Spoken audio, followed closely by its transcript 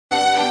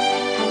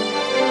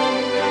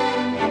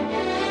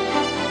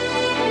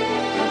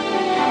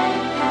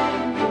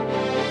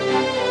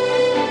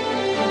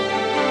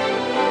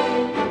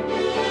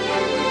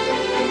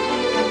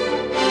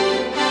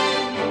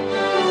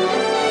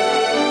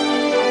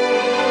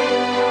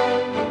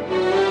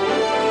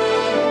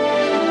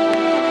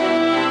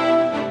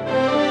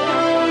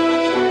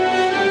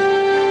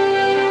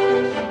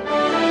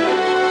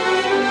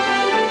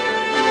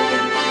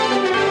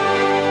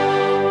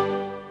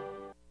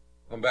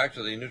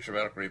to the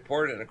NutriMedical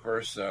report, and of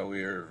course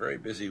we are very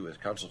busy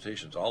with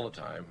consultations all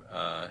the time.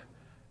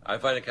 I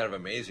find it kind of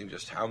amazing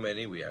just how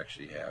many we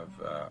actually have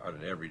on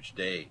an average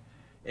day.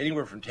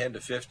 Anywhere from 10 to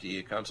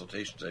 50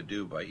 consultations I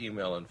do by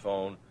email and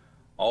phone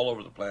all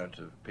over the planet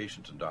to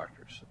patients and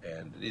doctors.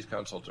 And these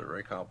consults are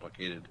very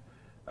complicated.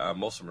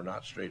 Most of them are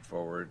not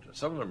straightforward.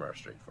 Some of them are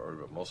straightforward,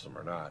 but most of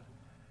them are not.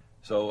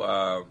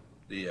 So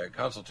the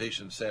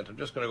consultation sent, I'm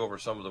just going to go over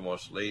some of the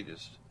most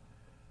latest.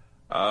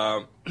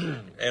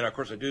 And of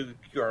course I do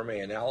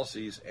QRMA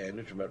analyses and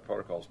NutriMed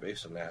protocols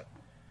based on that.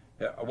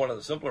 One of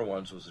the simpler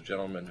ones was a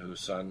gentleman whose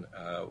son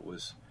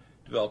was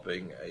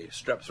developing a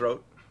strep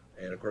throat,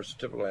 and of course the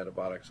typical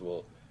antibiotics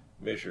will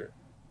measure.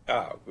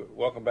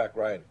 Welcome back,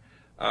 Ryan.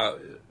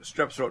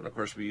 Strep throat, and of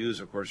course we use,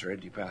 our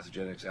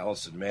antipathogenics,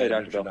 AllicinMED,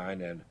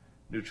 Nutriodine, and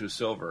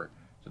NutruSilver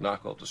to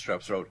knock out the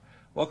strep throat.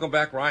 Welcome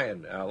back,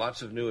 Ryan.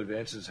 Lots of new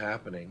advances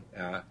happening.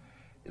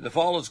 The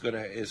fall is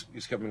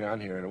coming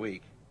on here in a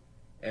week,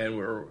 and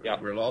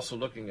we're also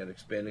looking at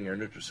expanding our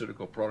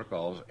nutraceutical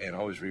protocols and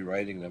always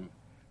rewriting them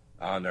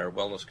on our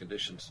wellness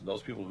conditions. And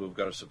those people who have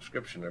got a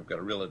subscription have got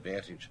a real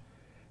advantage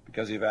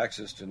because you have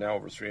access to now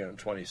over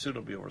 320, soon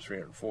it'll be over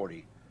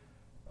 340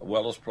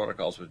 wellness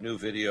protocols with new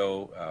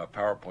video,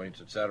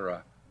 PowerPoints,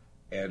 etc.,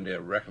 and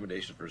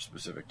recommendations for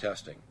specific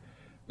testing.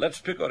 Let's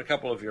pick out a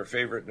couple of your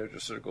favorite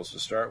nutraceuticals to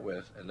start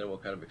with, and then we'll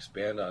kind of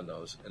expand on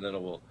those, and then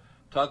we'll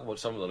talk about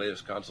some of the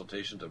latest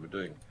consultations I've been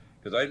doing,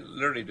 because I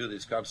literally do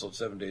these consults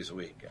 7 days a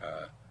week.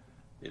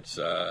 It's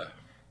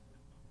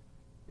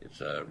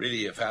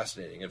really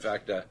fascinating. In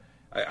fact,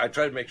 I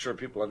try to make sure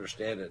people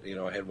understand it. You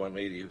know, I had one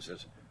lady who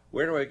says,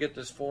 "Where do I get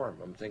this form?"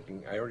 I'm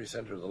thinking, I already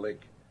sent her the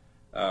link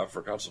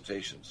for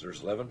consultations.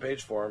 There's an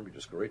 11-page form. You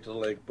just go right to the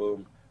link,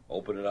 boom,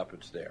 open it up,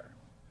 it's there.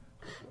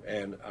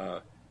 And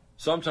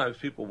sometimes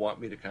people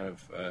want me to kind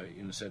of,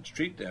 in a sense,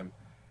 treat them.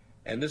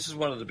 And this is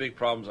one of the big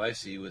problems I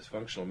see with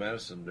functional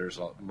medicine. There's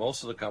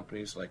most of the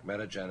companies like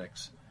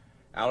Metagenics,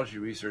 Allergy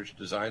Research,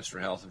 Designs for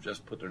Health have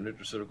just put their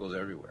nutraceuticals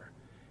everywhere.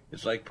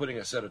 It's like putting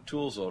a set of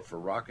tools out for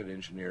rocket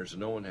engineers, and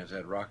no one has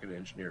had rocket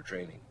engineer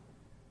training.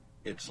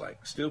 It's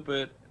like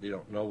stupid. They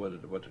don't know whether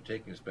what they're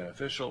taking is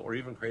beneficial or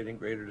even creating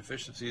greater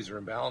deficiencies or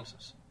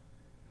imbalances.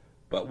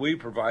 But we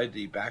provide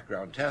the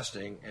background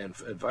testing and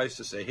advice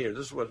to say, here,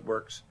 this is what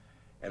works.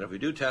 And if we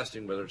do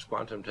testing, whether it's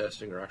quantum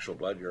testing or actual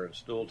blood, urine,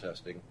 stool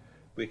testing,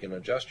 we can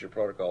adjust your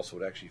protocol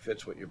so it actually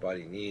fits what your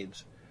body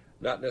needs.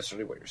 Not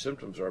necessarily what your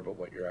symptoms are, but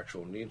what your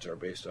actual needs are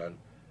based on,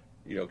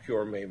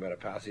 QRMA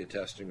metapathia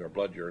testing or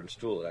blood, urine,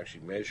 stool that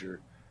actually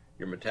measure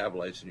your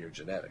metabolites and your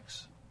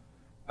genetics.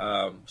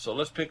 So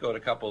let's pick out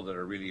a couple that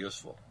are really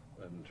useful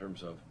in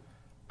terms of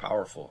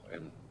powerful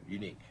and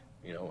unique.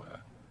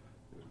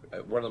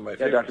 One of my favorites.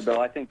 Yeah, Dr. Bill,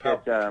 I think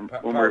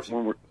that when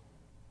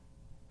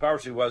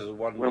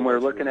we're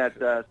looking at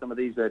some of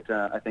these that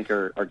I think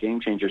are game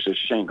changers, so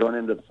Shane, going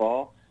into the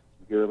fall,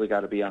 we really got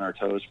to be on our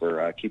toes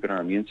for keeping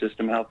our immune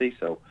system healthy.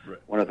 So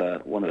one of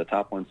the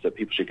top ones that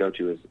people should go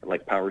to is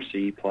like Power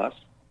C Plus,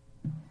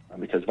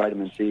 because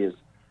vitamin C is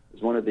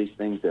one of these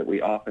things that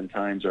we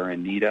oftentimes are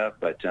in need of,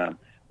 but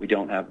we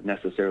don't have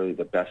necessarily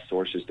the best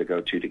sources to go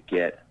to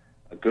get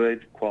a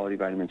good quality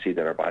vitamin C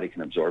that our body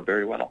can absorb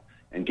very well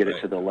and get it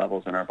to the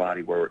levels in our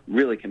body where it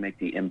really can make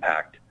the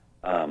impact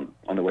on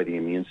the way the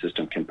immune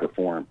system can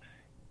perform.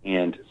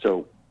 And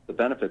so the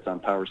benefits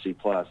on Power C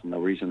Plus, and the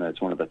reason that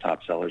it's one of the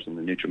top sellers in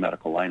the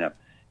NutriMedical lineup,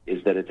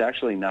 is that it's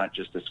actually not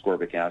just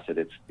ascorbic acid.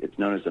 It's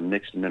known as a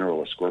mixed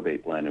mineral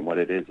ascorbate blend, and what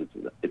it is,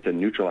 it's a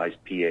neutralized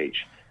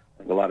pH.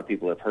 Like a lot of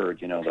people have heard,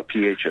 the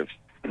pH of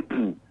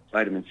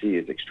vitamin C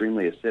is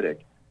extremely acidic.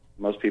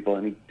 Most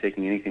people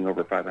taking anything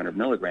over 500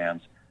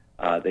 milligrams,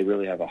 they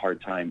really have a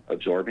hard time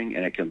absorbing,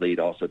 and it can lead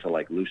also to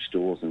like loose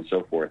stools and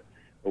so forth.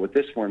 But with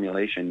this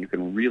formulation, you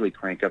can really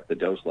crank up the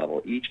dose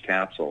level. Each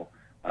capsule,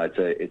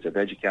 it's a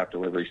VeggieCap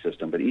delivery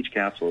system, but each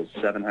capsule is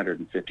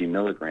 750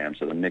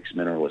 milligrams of the mixed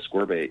mineral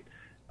ascorbate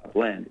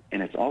blend,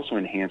 and it's also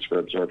enhanced for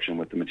absorption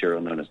with the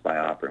material known as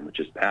BioPerine, which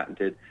is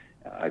patented,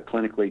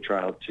 clinically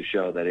trialed to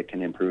show that it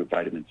can improve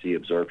vitamin C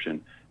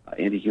absorption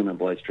into human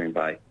bloodstream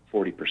by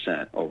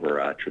 40%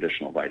 over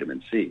traditional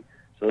vitamin C.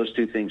 So those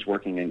two things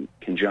working in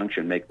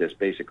conjunction make this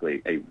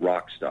basically a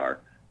rock star,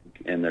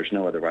 and there's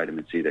no other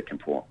vitamin C that can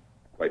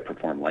quite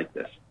perform like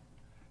this.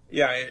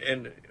 Yeah,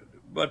 and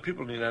what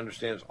people need to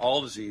understand is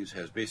all disease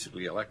has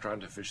basically electron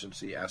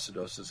deficiency,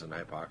 acidosis, and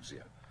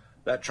hypoxia.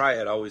 That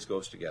triad always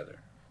goes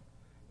together.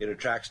 It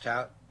attracts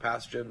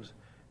pathogens,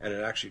 and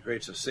it actually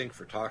creates a sink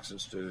for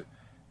toxins to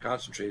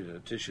concentrate in a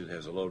tissue that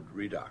has a low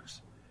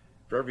redox.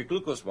 For every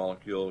glucose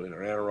molecule in an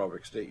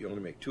anaerobic state, you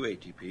only make 2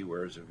 ATP,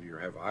 whereas if you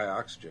have high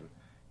oxygen,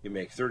 you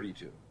make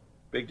 32.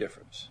 Big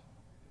difference.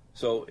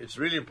 So it's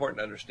really important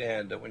to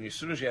understand that as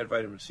soon as you add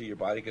vitamin C, your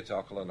body gets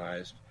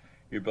alkalinized,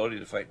 your ability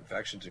to fight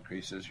infections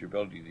increases, your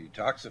ability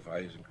to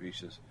detoxify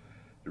increases.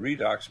 The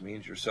redox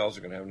means your cells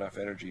are going to have enough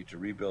energy to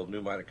rebuild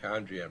new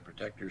mitochondria and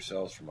protect your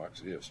cells from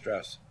oxidative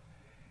stress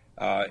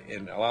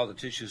and allow the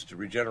tissues to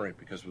regenerate,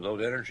 because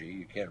without energy,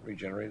 you can't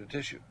regenerate a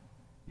tissue.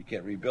 You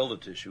can't rebuild a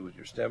tissue with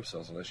your stem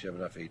cells unless you have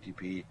enough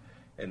ATP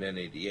and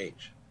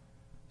NADH.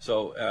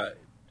 So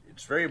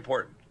it's very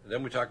important. And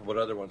then we talk about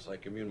other ones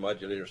like immune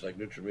modulators like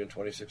NutriMedical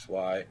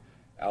 26Y,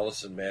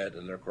 AllicinMED,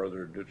 and their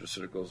other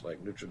nutraceuticals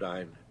like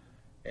Nutriodine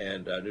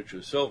and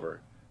NutriSilver,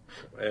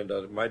 and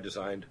my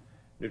designed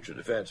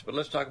NutriDefense. But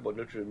let's talk about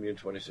NutriImmune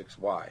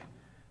 26Y.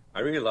 I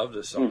really love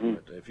this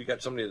supplement. If you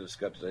got somebody that's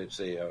got,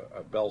 say,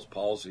 a Bell's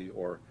palsy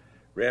or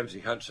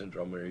Ramsay-Hunt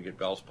syndrome, where you get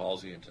Bell's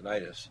palsy and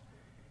tinnitus,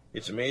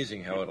 it's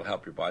amazing how it'll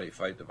help your body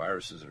fight the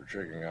viruses that are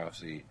triggering off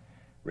the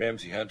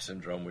Ramsay-Hunt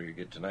syndrome, where you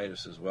get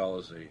tinnitus as well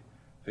as a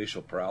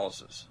facial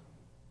paralysis.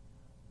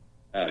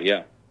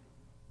 Yeah.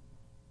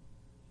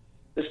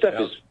 This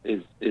stuff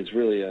is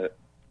really a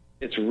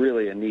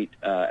neat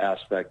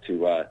aspect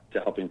to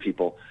helping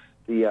people.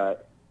 The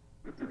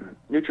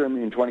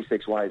NutriImmune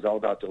 26Y is all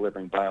about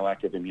delivering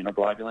bioactive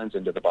immunoglobulins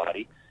into the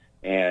body,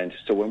 and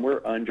so when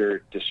we're under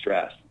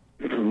distress,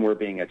 we're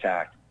being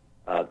attacked.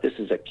 This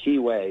is a key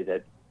way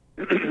that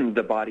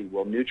the body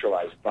will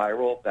neutralize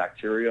viral,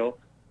 bacterial,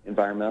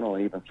 environmental,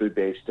 and even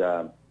food-based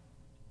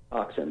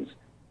toxins.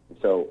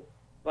 So,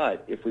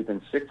 but if we've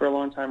been sick for a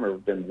long time or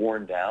been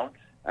worn down,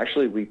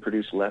 actually we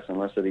produce less and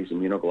less of these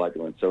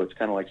immunoglobulins. So it's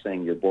kind of like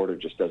saying your border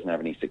just doesn't have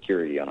any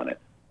security on it,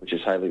 which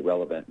is highly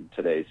relevant in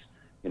today's,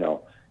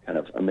 kind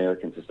of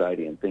American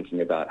society and thinking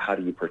about how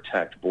do you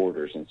protect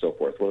borders and so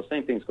forth. Well, the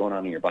same thing's going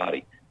on in your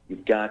body.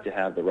 You've got to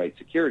have the right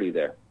security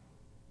there.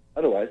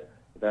 Otherwise,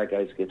 the bad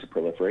guys get to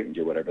proliferate and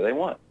do whatever they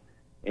want.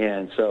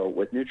 And so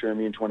with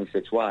NutriImmune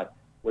 26Y,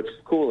 what's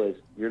cool is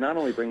you're not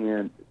only bringing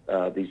in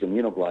these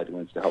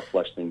immunoglobulins to help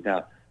flush things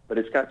out, but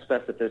it's got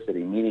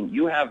specificity, meaning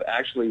you have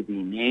actually the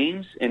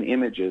names and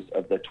images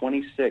of the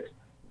 26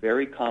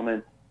 very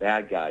common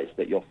bad guys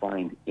that you'll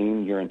find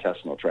in your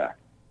intestinal tract.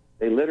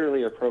 They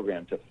literally are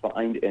programmed to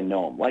find and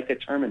know them, like a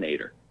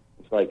Terminator.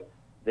 It's like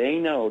they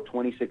know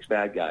 26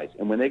 bad guys,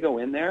 and when they go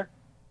in there,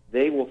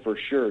 they will for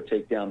sure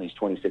take down these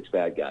 26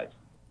 bad guys.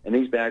 And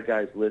these bad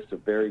guys list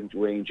of varying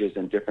ranges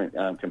and different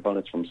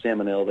components from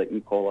Salmonella to E.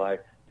 coli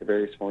to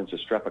various forms of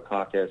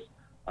Streptococcus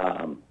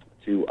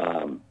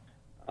to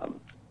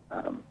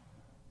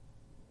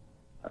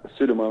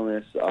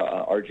Pseudomonas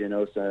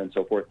aeruginosa and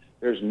so forth.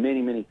 There's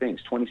many, many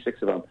things,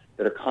 26 of them,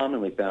 that are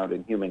commonly found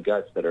in human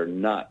guts that are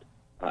not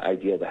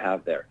ideal to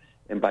have there.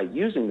 And by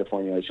using the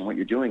formulation, what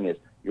you're doing is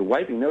you're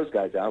wiping those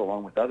guys out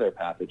along with other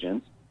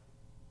pathogens,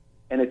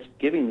 and it's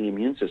giving the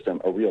immune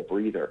system a real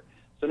breather.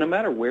 So no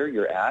matter where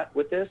you're at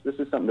with this is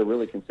something to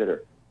really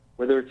consider.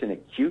 Whether it's an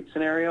acute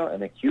scenario,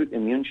 an acute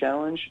immune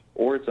challenge,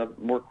 or it's a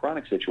more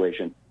chronic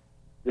situation,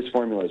 this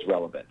formula is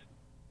relevant.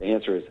 The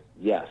answer is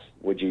yes,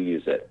 would you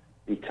use it?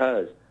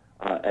 Because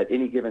at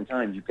any given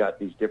time, you've got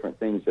these different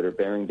things that are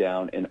bearing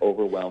down and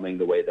overwhelming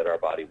the way that our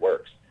body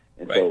works.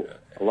 And so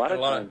a lot of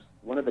times,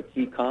 one of the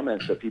key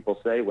comments that people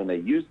say when they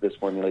use this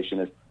formulation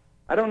is,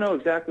 I don't know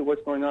exactly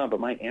what's going on, but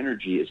my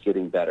energy is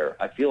getting better.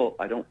 I feel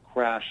I don't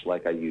crash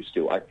like I used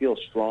to. I feel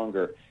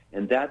stronger.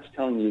 And that's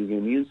telling you the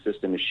immune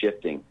system is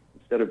shifting.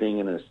 Instead of being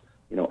in this,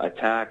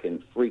 attack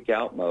and freak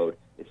out mode,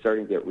 it's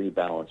starting to get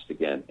rebalanced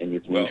again, and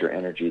you can use your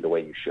energy the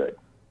way you should.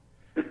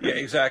 Yeah,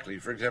 exactly.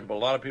 For example, a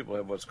lot of people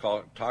have what's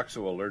called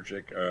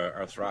toxoallergic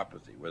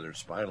arthropathy, whether it's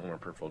spinal or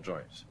peripheral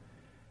joints.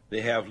 They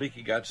have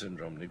leaky gut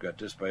syndrome. They've got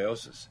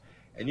dysbiosis.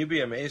 And you'd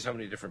be amazed how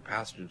many different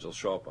pathogens will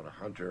show up on a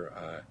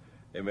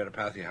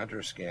metapathy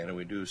hunter scan, and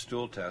we do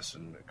stool tests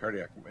and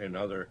cardiac and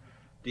other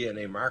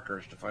DNA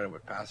markers to find out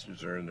what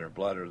pathogens are in their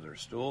blood or their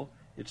stool.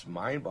 It's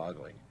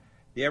mind-boggling.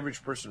 The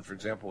average person, for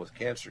example, with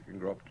cancer can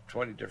grow up to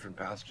 20 different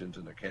pathogens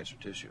in their cancer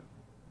tissue.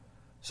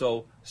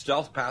 So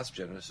stealth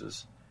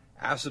pathogenesis,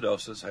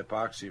 acidosis,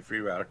 hypoxia, free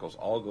radicals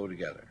all go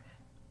together.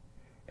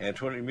 And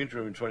immune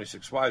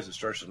 26Y, as it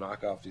starts to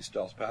knock off these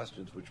stealth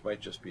pathogens, which might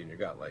just be in your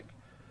gut, like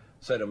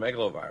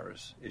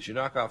cytomegalovirus, is you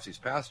knock off these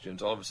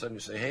pathogens, all of a sudden you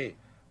say, hey,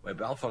 my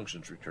bowel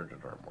functions return to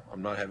normal.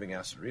 I'm not having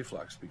acid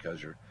reflux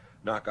because you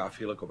knock off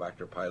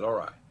Helicobacter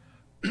pylori.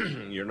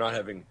 You're not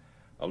having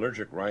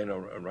allergic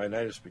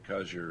rhinitis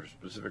because your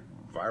specific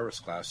virus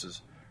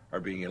classes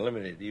are being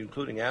eliminated,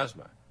 including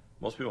asthma.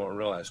 Most people don't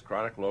realize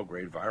chronic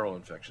low-grade viral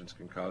infections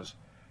can cause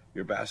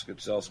your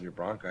basket cells in your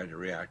bronchi to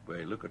react by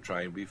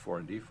leukotriene B4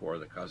 and D4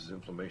 that causes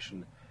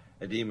inflammation,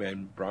 edema,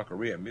 and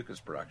bronchorrhea,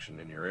 mucus production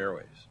in your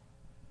airways.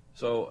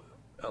 So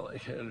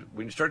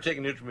when you start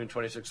taking NutriImmune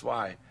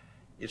 26Y,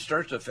 it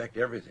starts to affect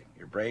everything.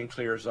 Your brain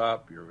clears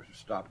up, you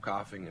stop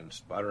coughing and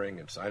sputtering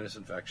and sinus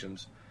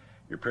infections,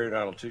 your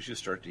periodontal tissues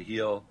start to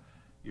heal,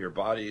 your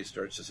body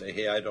starts to say,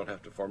 hey, I don't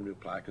have to form new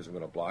plaque because I'm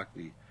going to block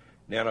the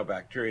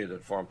nanobacteria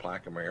that form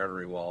plaque in my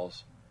artery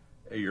walls.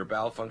 Your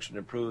bowel function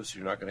improves, so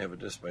you're not going to have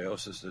a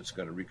dysbiosis that's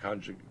going to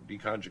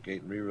deconjugate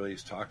and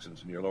re-release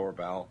toxins in your lower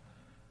bowel.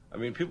 I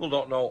mean, people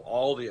don't know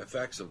all the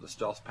effects of the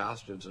stealth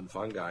pathogens and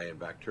fungi and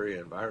bacteria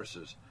and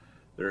viruses.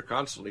 They're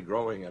constantly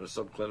growing at a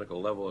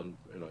subclinical level in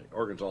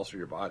organs all through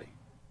your body,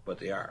 but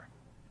they are.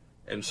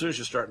 And as soon as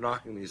you start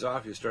knocking these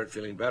off, you start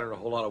feeling better in a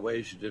whole lot of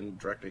ways you didn't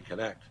directly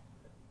connect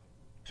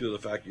to the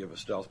fact you have a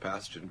stealth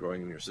pathogen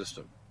growing in your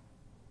system.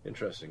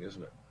 Interesting,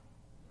 isn't it?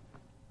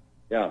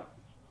 Yeah.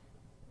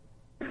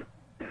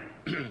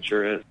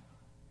 Sure is.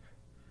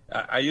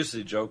 I used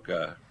to joke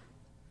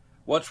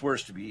What's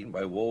worse, to be eaten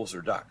by wolves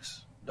or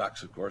ducks?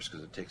 Ducks, of course,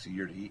 because it takes a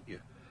year to eat you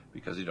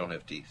because they don't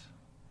have teeth.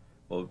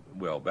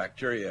 Well,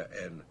 bacteria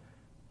and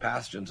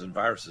pathogens and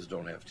viruses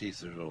don't have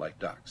teeth. They're like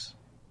ducks.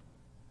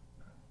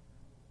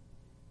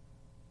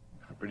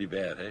 Pretty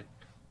bad, hey?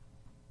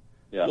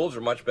 Yeah. Wolves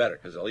are much better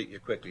because they'll eat you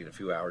quickly. In a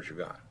few hours, you're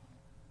gone.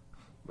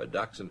 But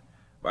ducks and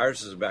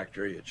viruses and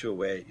bacteria chew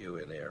away at you,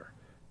 and they're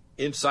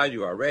inside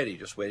you already,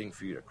 just waiting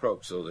for you to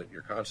croak, so that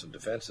your constant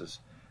defenses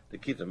to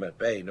keep them at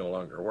bay no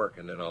longer work,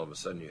 and then all of a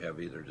sudden you have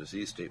either a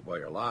disease state while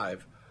you're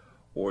alive,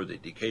 or they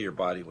decay your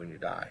body when you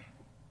die.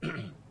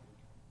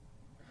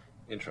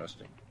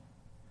 Interesting.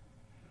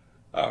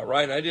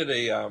 Ryan, I did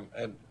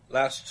and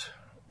last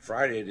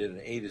Friday I did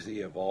an A to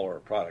Z of all our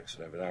products,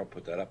 and I've now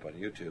put that up on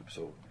YouTube,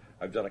 so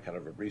I've done a kind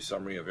of a brief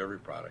summary of every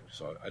product,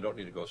 so I don't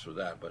need to go through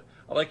that, but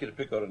I'd like you to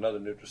pick out another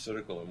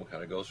nutraceutical, and we'll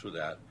kind of go through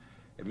that,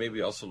 and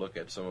maybe also look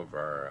at some of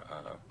our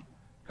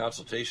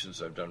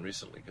consultations I've done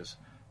recently, because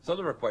some of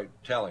them are quite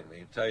telling.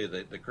 They tell you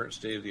the current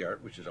state of the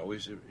art, which is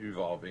always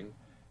evolving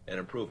and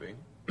improving.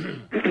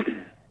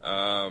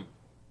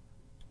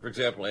 For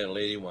example, I had a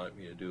lady wanted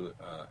me to do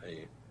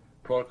a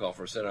protocol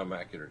for senile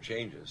macular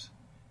changes,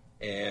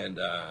 and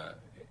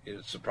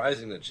it's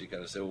surprising that she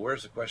kind of said, well,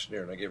 where's the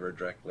questionnaire? And I gave her a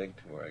direct link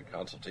to my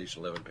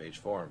consultation 11-page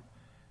form.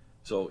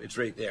 So it's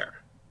right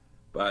there.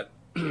 But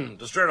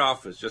to start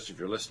off with, just if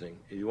you're listening,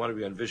 you want to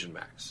be on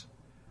VisionMAX.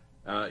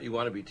 You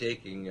want to be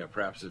taking,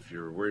 perhaps if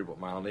you're worried about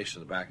myelination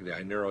in the back of the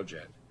eye,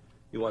 Neurogen.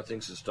 You want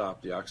things to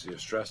stop the oxidative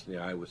stress in the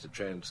eye with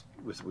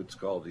what's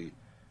called the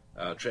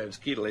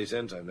transketolase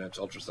enzyme, that's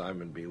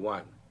ultrathymine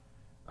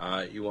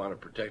B1. You want to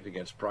protect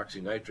against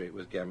peroxynitrate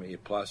with gamma E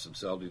plus and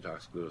cell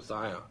detox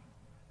glutathione.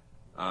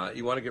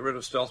 You want to get rid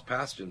of stealth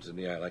pathogens in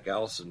the eye like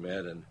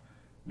AllicinMED and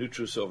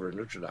NutriSilver and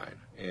Nutriodine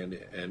and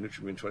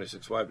NutriMune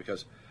 26Y,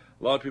 because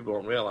a lot of people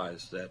don't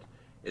realize that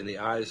in the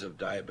eyes of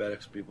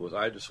diabetics, people with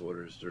eye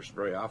disorders, there's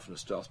very often a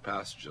stealth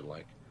pathogen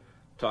like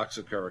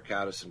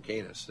toxocaricatus and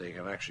canis. They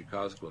can actually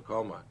cause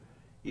glaucoma,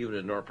 even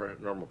in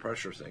normal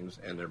pressure things,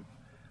 and their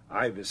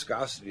eye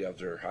viscosity of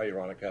their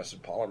hyaluronic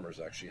acid polymer is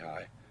actually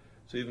high.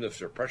 So even if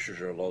their pressures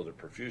are low, the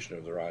perfusion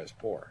of their eye is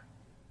poor,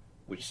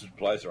 which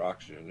supplies their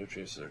oxygen and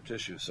nutrients to their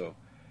tissue. So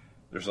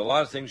there's a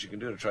lot of things you can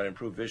do to try to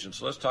improve vision.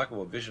 So let's talk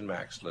about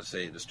VisionMAX, let's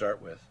say, to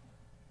start with.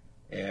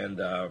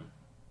 And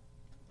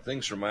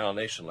things for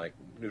myelination like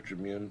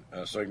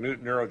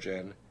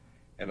Neurogen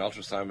and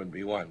ultrathymine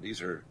B1.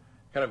 These are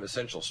kind of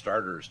essential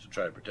starters to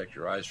try to protect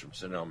your eyes from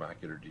senile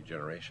macular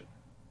degeneration.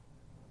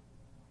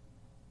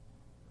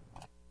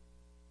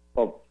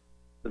 Well,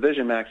 the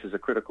VisionMAX is a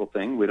critical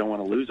thing. We don't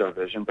want to lose our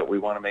vision, but we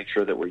want to make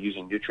sure that we're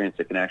using nutrients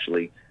that can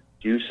actually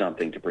do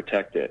something to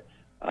protect it.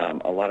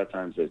 A lot of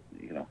times, it's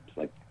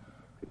like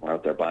people are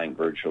out there buying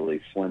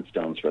virtually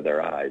Flintstones for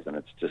their eyes, and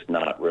it's just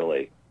not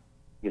really,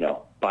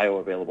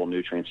 bioavailable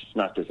nutrients. It's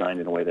not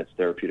designed in a way that's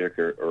therapeutic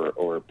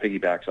or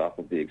piggybacks off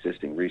of the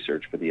existing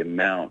research for the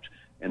amount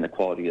and the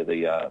quality of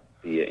the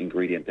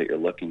ingredient that you're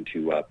looking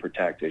to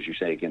protect, as you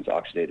say, against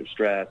oxidative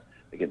stress,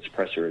 against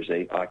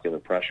ocular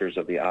pressures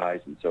of the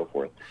eyes, and so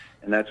forth.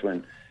 And that's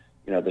when,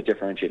 the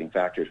differentiating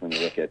factors when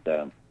you look at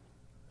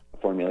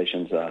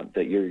formulations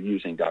that you're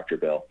using, Dr.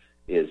 Bill,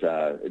 is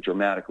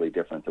dramatically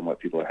different than what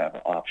people are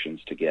having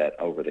options to get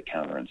over the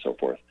counter and so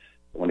forth.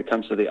 When it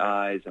comes to the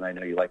eyes, and I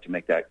know you like to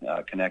make that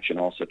connection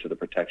also to the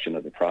protection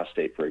of the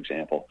prostate, for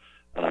example,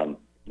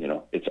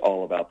 it's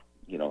all about,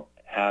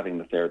 having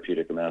the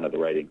therapeutic amount of the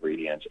right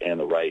ingredients and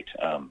the right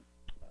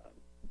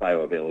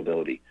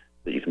bioavailability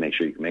that you can make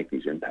sure you can make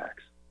these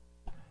impacts.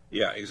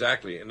 Yeah,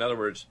 exactly. In other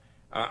words,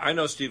 I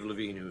know Steve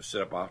Levine, who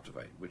set up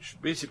Optivite, which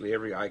basically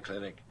every eye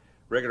clinic,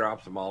 regular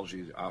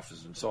ophthalmology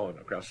offices, and so on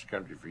across the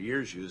country for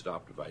years used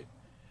Optivite.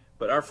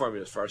 But our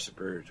formula is far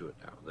superior to it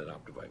now than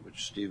Optivite,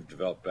 which Steve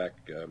developed back,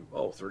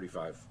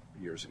 35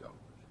 years ago.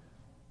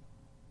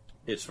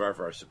 It's far,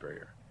 far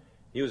superior.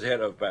 He was head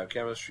of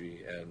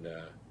biochemistry and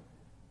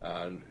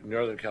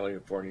Northern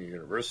California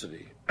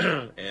University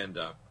and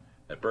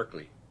at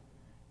Berkeley.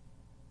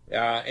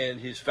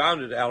 And he's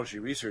founded Allergy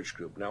Research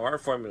Group. Now, our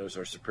formulas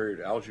are superior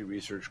to Allergy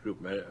Research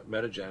Group,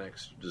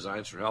 Metagenics,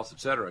 Designs for Health,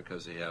 etc.,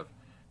 because they have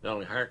not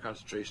only higher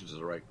concentrations of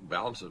the right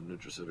balance of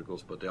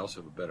nutraceuticals, but they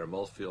also have a better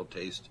mouthfeel,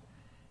 taste,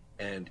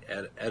 and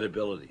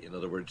edibility. In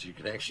other words, you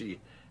can actually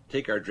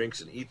take our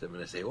drinks and eat them,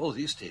 and they say, oh,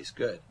 these taste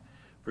good.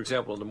 For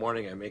example, in the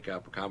morning, I make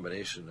up a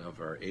combination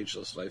of our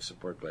AgeLess Life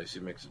Support,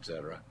 Glycem-X,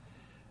 etc.,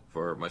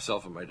 for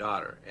myself and my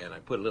daughter, and I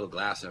put a little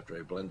glass after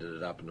I blended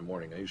it up in the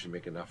morning. I usually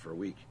make enough for a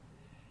week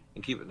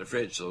and keep it in the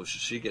fridge, so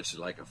she gets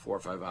like a 4 or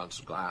 5 ounce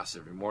glass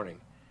every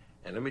morning.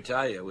 And let me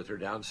tell you, with her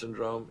Down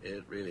syndrome,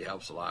 it really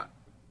helps a lot.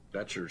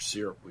 That's her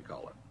syrup, we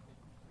call it.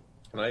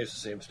 And I use the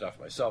same stuff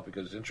myself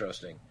because it's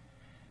interesting.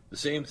 The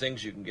same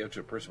things you can give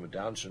to a person with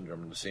Down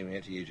syndrome are the same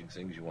anti-aging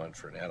things you want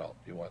for an adult.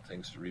 You want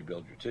things to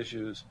rebuild your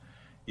tissues.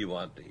 You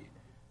want the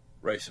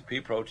rice and pea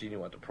protein. You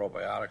want the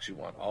probiotics. You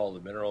want all the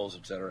minerals,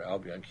 etc.,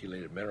 albion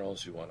chelated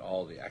minerals. You want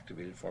all the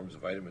activated forms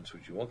of vitamins,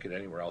 which you won't get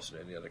anywhere else in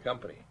any other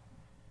company.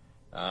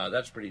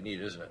 That's pretty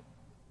neat, isn't it?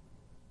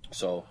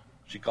 So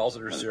She calls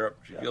it her syrup.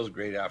 She feels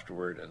great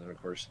afterward. And then,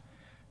 of course,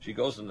 she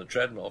goes on the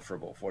treadmill for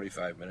about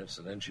 45 minutes,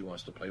 and then she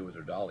wants to play with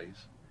her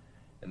dollies.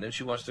 And then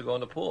she wants to go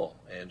in the pool.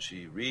 And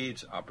she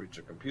reads, operates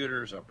her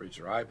computers, operates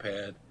her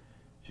iPad.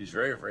 She's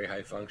very, very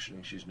high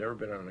functioning. She's never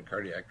been on a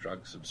cardiac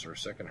drug since her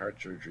second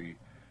heart surgery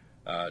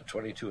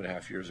 22 and a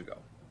half years ago.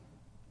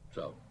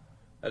 So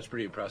that's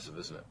pretty impressive,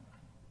 isn't it?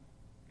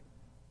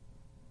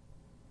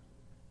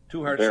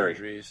 2 heart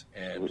surgeries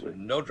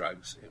and no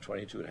drugs in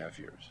 22 and a half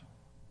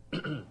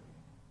years.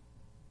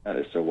 That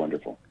is so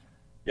wonderful.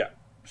 Yeah.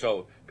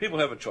 So people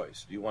have a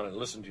choice. Do you want to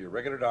listen to your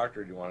regular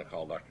doctor, or do you want to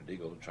call Dr.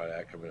 Deagle to try to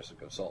act as a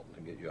consultant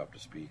and get you up to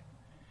speed?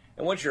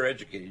 And once you're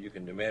educated, you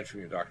can demand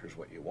from your doctors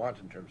what you want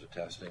in terms of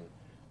testing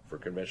for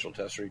conventional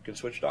tests, or you can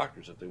switch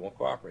doctors if they won't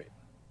cooperate.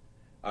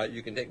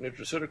 You can take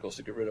nutraceuticals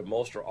to get rid of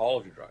most or all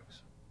of your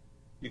drugs.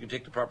 You can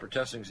take the proper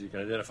testing so you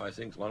can identify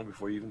things long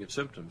before you even get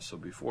symptoms. So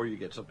before you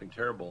get something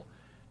terrible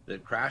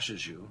that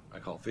crashes you, I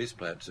call it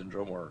faceplant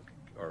syndrome, or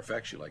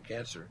affects you like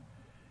cancer,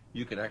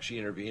 you can actually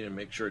intervene and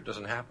make sure it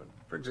doesn't happen.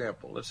 For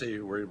example, let's say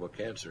you're worried about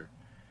cancer.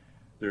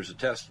 There's a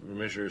test that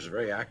measures a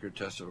very accurate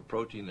test of a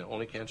protein that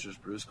only cancers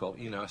produce called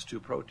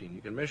eNOS2 protein.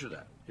 You can measure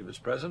that. If it's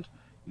present,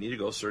 you need to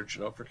go search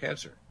it out for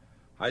cancer.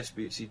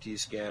 High-speed CT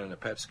scan and a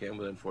PET scan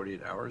within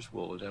 48 hours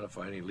will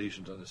identify any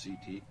lesions on the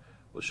CT.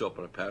 Will show up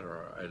on a PET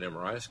or an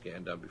MRI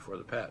scan done before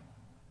the PET.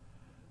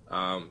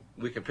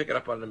 We can pick it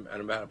up on a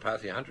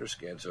metapathia hunter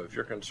scan. So if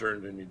you're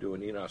concerned and you do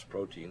an eNOS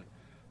protein,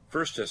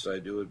 first test I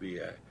do would be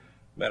a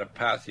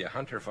metapathia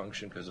hunter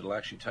function, because it'll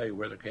actually tell you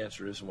where the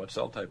cancer is and what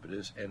cell type it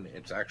is and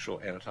its actual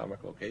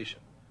anatomic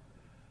location.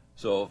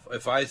 So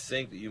if I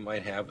think that you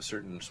might have a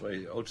certain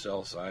oat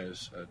cell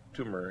size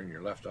tumor in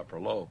your left upper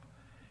lobe,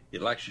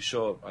 it'll actually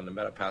show up on the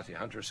metapathia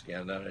hunter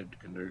scan. Then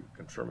I can do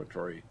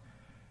confirmatory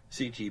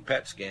CT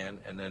PET scan,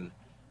 and then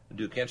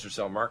do cancer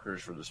cell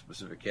markers for the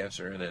specific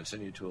cancer, and then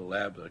send you to a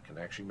lab that can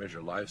actually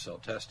measure live cell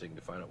testing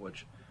to find out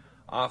which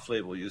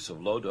off-label use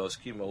of low-dose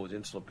chemo with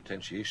insulin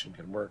potentiation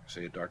can work,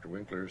 say at Dr.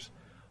 Winkler's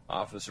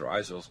office or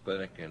Isol's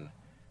clinic in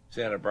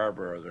Santa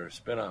Barbara, or their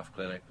spin-off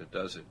clinic that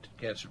does a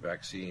cancer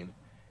vaccine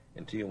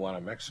in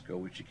Tijuana, Mexico,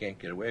 which you can't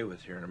get away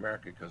with here in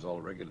America because of all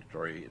the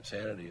regulatory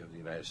insanity of the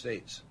United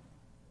States,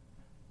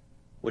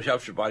 which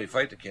helps your body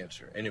fight the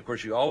cancer. And, of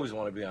course, you always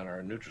want to be on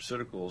our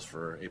nutraceuticals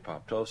for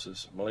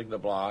apoptosis,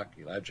 malignant block,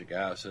 ellagic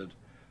acid,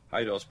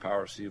 high-dose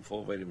power C,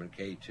 full vitamin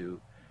K2,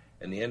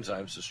 and the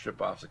enzymes to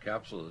strip off the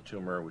capsule of the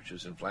tumor, which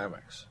is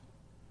Inflam-X.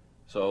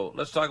 So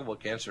let's talk about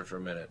cancer for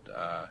a minute.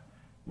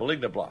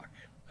 Malignant block,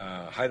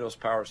 high-dose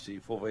power C,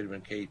 full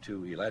vitamin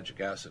K2, ellagic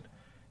acid.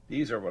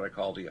 These are what I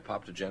call the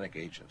apoptogenic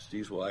agents.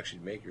 These will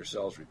actually make your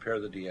cells repair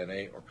the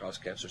DNA or cause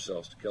cancer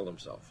cells to kill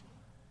themselves.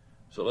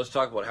 So let's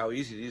talk about how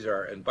easy these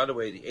are. And by the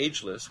way, the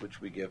AgeLess, which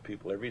we give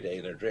people every day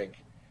in their drink,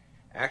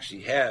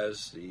 actually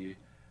has the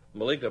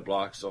malignant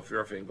block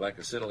sulforaphane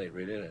glycosylate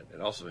right in it.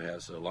 It also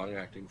has a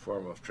long-acting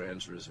form of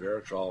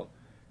trans-resveratrol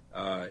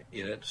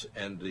in it,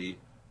 and the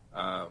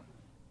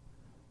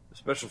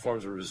special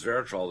forms of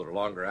resveratrol that are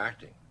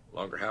longer-acting,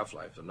 longer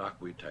half-life, the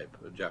knotweed type,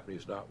 the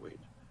Japanese knotweed.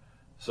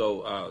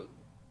 So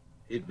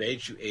it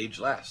makes you age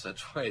less.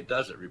 That's why it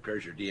does it.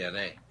 Repairs your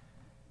DNA.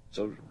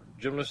 So,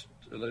 Jim,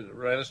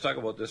 let's talk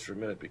about this for a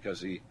minute, because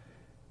the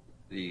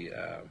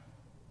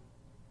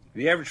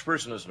average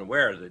person isn't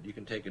aware that you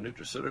can take a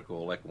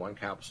nutraceutical like one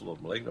capsule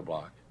of malignant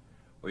block,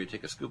 or you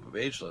take a scoop of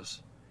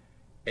AgeLess,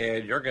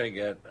 and you're going to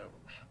get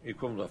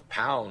equivalent of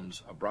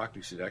pounds of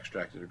broccoli seed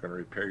extract that are going to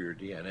repair your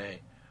DNA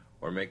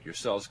or make your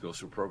cells go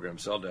through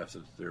programmed cell death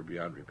that they're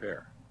beyond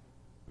repair.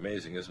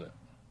 Amazing, isn't it?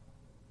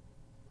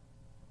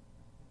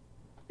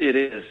 It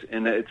is,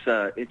 and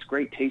it's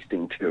great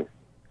tasting too.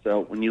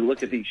 So when you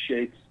look at these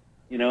shakes,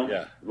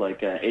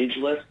 like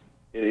AgeLess,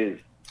 it is.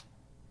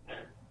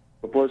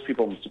 What blows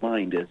people's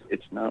mind is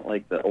it's not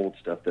like the old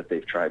stuff that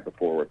they've tried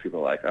before, where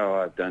people are like, "Oh,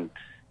 I've done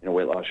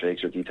weight loss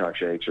shakes or detox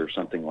shakes or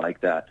something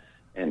like that,"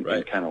 and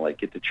kind of like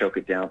get to choke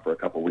it down for a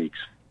couple weeks.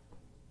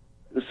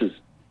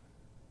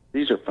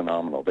 These are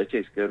phenomenal. They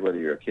taste good whether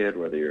you're a kid,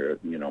 whether you're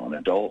an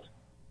adult,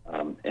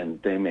 and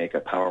they make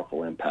a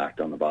powerful impact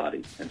on the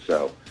body. And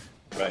so.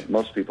 Right.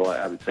 Most people,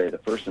 I would say, the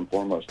first and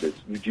foremost is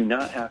you do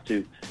not have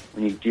to,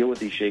 when you deal with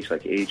these shakes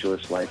like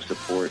AgeLess, Life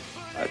Support,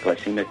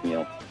 Glycemic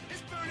Meal,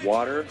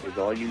 water is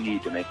all you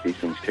need to make these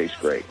things taste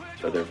great.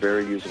 So they're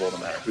very usable no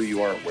matter who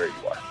you are or where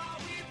you are.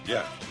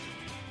 Yeah.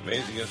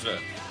 Amazing, isn't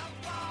it?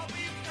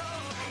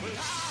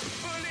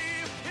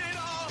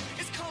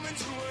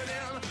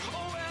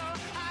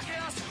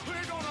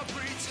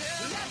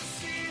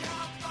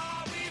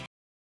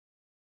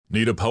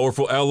 Need a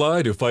powerful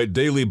ally to fight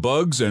daily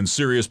bugs and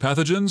serious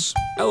pathogens?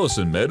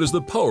 AllicinMED is the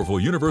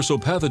powerful universal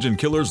pathogen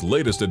killer's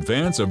latest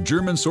advance of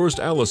German-sourced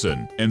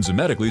allicin,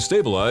 enzymatically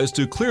stabilized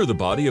to clear the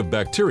body of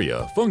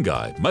bacteria,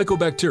 fungi,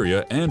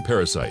 mycobacteria, and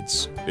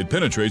parasites. It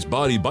penetrates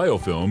body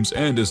biofilms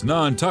and is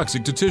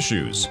non-toxic to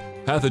tissues.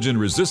 Pathogen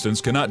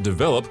resistance cannot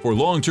develop for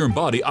long-term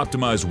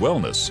body-optimized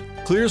wellness.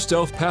 Clear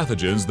stealth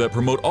pathogens that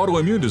promote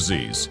autoimmune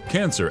disease,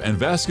 cancer and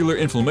vascular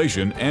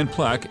inflammation and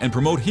plaque, and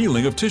promote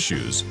healing of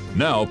tissues.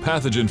 Now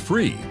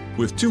pathogen-free.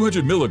 With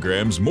 200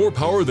 milligrams more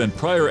power than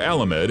prior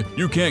AllicinMED,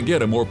 you can't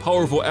get a more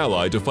powerful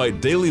ally to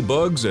fight daily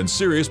bugs and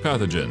serious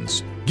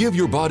pathogens. Give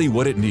your body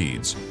what it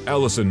needs.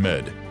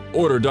 AllicinMED.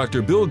 Order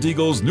Dr. Bill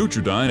Deagle's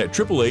Nutriodine at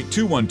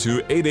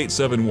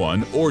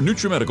 888-212-8871 or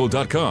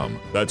NutriMedical.com.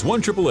 That's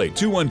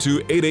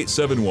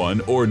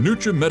 1-888-212-8871 or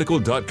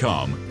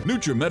NutriMedical.com.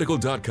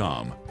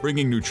 NutriMedical.com,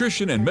 bringing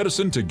nutrition and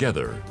medicine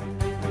together.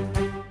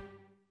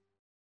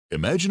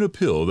 Imagine a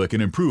pill that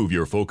can improve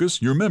your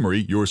focus, your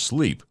memory, your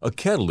sleep, a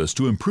catalyst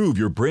to improve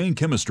your brain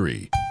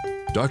chemistry.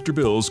 Dr.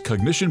 Bill's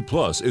Cognition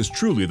Plus is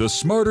truly the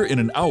smarter in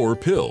an hour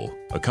pill.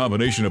 A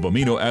combination of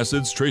amino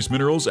acids, trace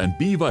minerals, and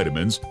B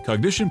vitamins,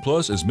 Cognition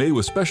Plus is made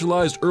with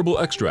specialized herbal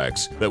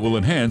extracts that will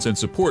enhance and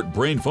support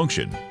brain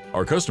function.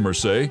 Our customers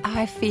say,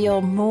 I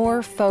feel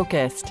more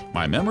focused.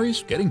 My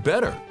memory's getting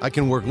better. I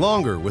can work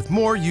longer with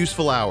more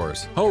useful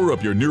hours. Power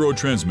up your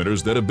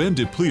neurotransmitters that have been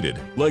depleted,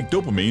 like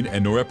dopamine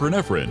and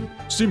norepinephrine.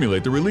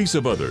 Stimulate the release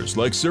of others,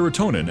 like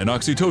serotonin and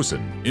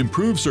oxytocin.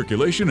 Improve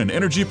circulation and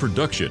energy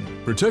production.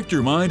 Protect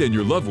your mind and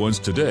your loved ones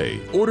today.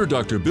 Order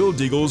Dr. Bill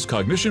Deagle's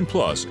Cognition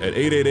Plus at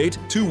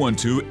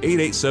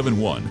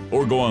 888-212-8871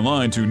 or go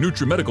online to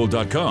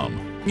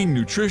NutriMedical.com. Bringing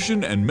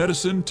nutrition and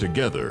medicine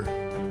together.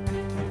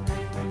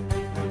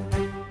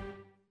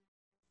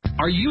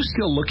 Are you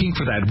still looking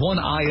for that one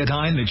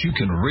iodine that you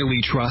can really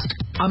trust?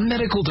 A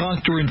medical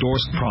doctor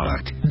endorsed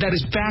product that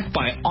is backed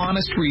by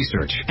honest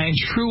research and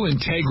true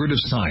integrative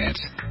science?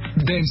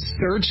 Then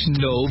search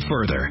no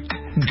further.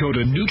 Go to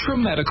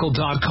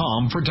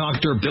NutriMedical.com for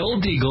Dr. Bill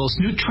Deagle's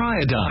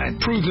Nutriodine,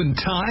 proven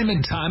time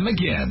and time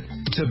again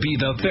to be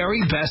the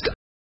very best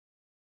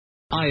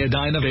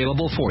iodine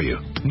available for you.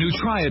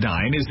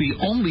 Nutriodine is the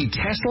only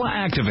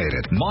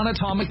Tesla-activated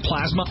monatomic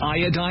plasma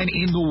iodine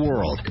in the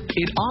world.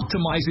 It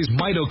optimizes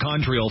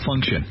mitochondrial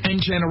function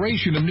and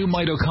generation of new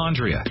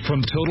mitochondria,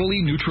 from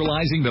totally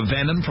neutralizing the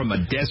venom from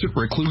a desert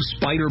recluse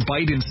spider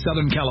bite in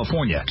Southern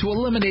California to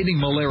eliminating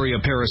malaria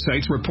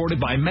parasites reported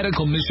by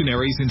medical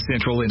missionaries in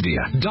Central India.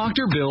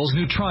 Dr. Bill's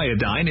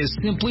Nutriodine is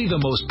simply the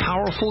most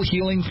powerful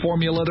healing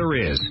formula there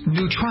is.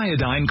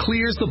 Nutriodine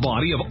clears the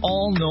body of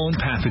all known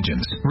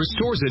pathogens,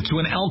 restores it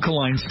to an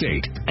alkaline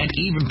state, and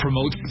even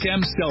promotes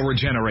stem cell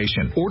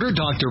regeneration. Order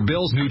Dr.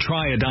 Bill's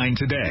Nutriodine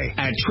today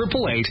at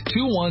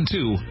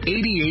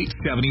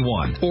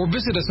 888-212-8871 or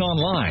visit us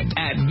online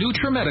at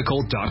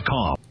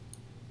NutriMedical.com.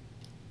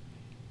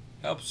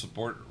 Help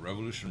support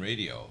Revolution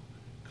Radio.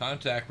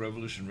 Contact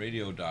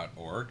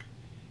revolutionradio.org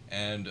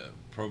and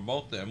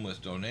promote them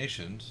with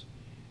donations,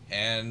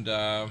 and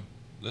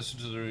listen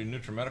to the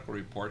NutriMedical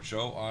Report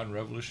show on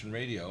Revolution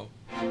Radio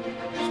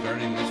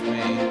starting this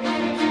May.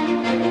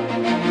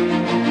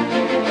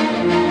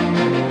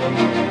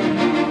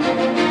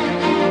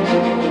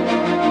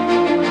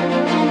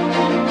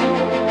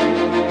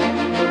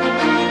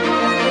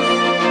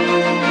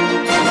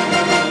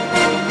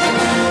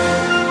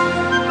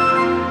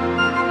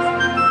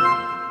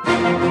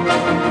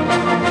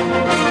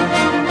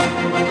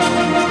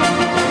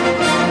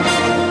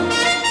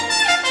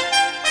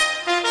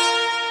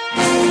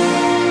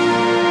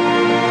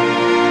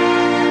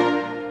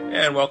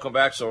 And welcome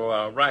back.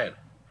 So, Ryan,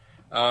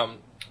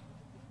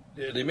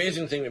 the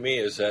amazing thing to me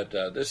is that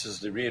this is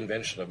the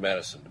reinvention of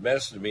medicine.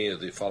 Medicine to me is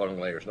the following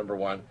layers. Number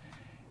one,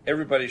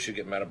 everybody should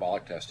get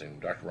metabolic testing.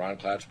 Dr. Ron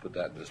Klatz put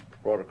that in his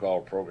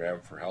protocol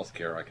program for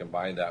healthcare. I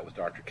combined that with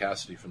Dr.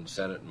 Cassidy from the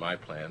Senate and my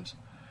plans.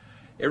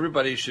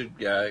 Everybody should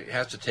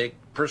has to take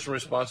personal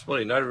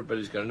responsibility. Not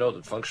everybody's going to know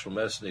that functional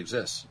medicine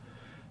exists.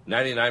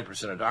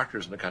 99% of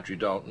doctors in the country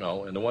don't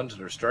know, and the ones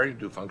that are starting to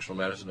do functional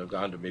medicine have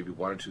gone to maybe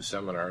one or two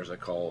seminars I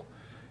call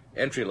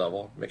entry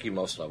level, Mickey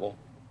Mouse level,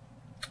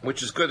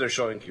 which is good. They're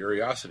showing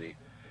curiosity,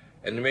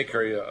 and they may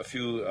carry a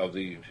few of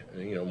the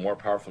more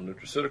powerful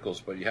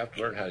nutraceuticals, but you have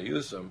to learn how to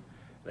use them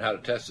and how to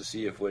test to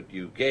see if what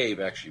you gave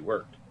actually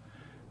worked.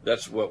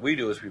 That's what we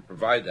do, is we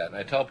provide that. And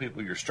I tell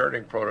people your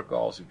starting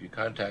protocols, if you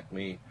contact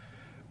me,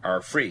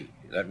 are free.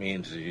 That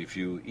means if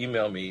you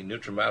email me,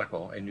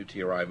 NutriMedical,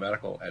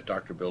 NutriMedical at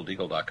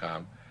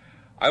drbilldeagle.com,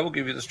 I will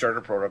give you the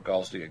starter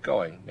protocols to get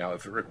going. Now,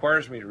 if it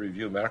requires me to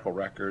review medical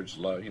records,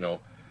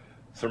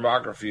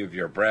 thermography of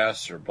your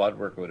breasts or blood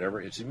work or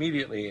whatever, it's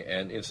immediately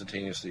and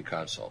instantaneously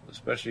consult,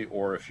 especially,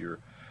 or if you're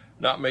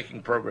not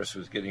making progress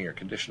with getting your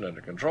condition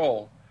under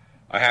control,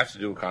 I have to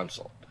do a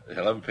consult. An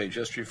 11-page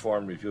history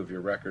form, review of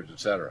your records,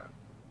 etc.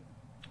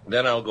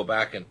 Then I'll go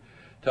back and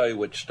tell you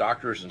which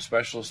doctors and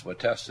specialists, what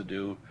tests to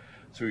do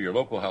through your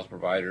local health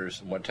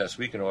providers, and what tests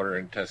we can order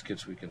and test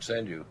kits we can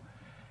send you.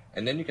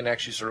 And then you can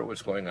actually sort out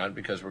what's going on,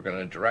 because we're going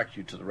to direct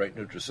you to the right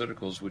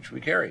nutraceuticals, which we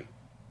carry.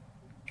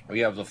 We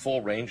have the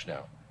full range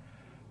now,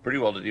 pretty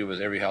well to deal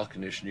with every health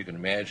condition you can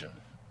imagine.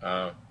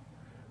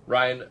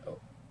 Ryan,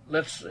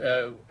 let's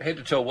head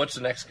to toe, what's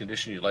the next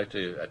condition you'd like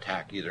to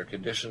attack, either a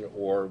condition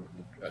or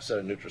a set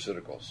of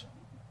nutraceuticals?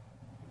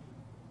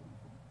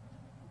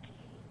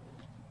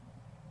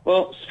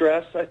 Well,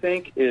 stress, I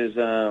think, is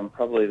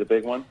probably the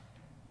big one.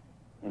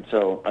 And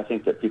so I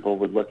think that people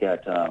would look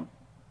at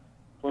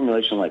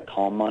formulation like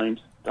CALMind,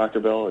 Dr.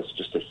 Bill. It's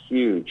just a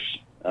huge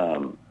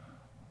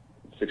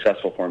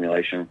successful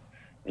formulation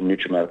in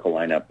NutriMedical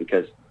lineup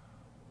because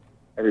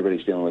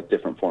everybody's dealing with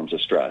different forms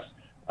of stress.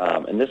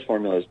 And this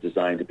formula is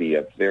designed to be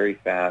a very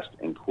fast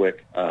and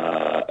quick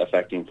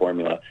affecting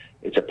formula.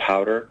 It's a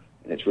powder,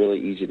 and it's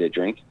really easy to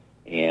drink,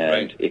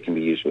 and it can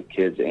be used with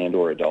kids and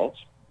or adults.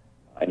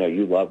 I know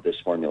you love this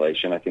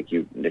formulation. I think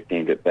you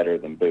nicknamed it better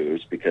than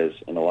booze because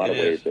in a lot of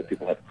ways that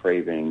people have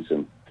cravings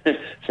and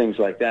things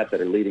like that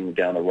are leading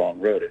down the wrong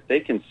road. If they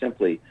can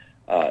simply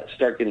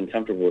start getting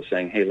comfortable with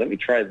saying, hey, let me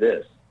try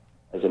this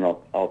as an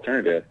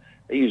alternative,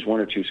 they use 1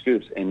 or 2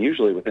 scoops, and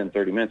usually within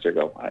 30 minutes they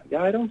go,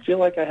 I don't feel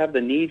like I have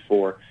the need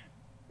for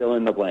fill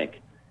in the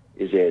blank.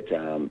 Is it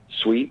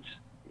sweets?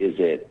 Is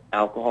it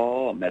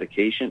alcohol, a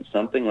medication,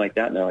 something like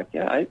that? And they're like,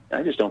 I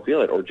just don't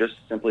feel it. Or just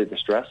simply the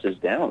stress is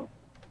down,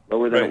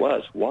 lower than it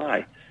was.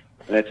 Why?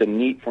 And it's a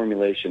neat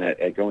formulation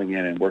at going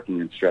in and working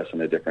in stress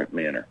in a different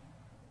manner.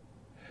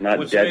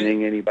 Not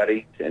deadening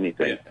anybody to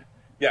anything.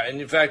 Yeah,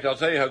 and in fact, I'll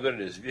tell you how good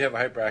it is. If you have a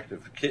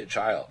hyperactive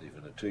child,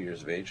 even at 2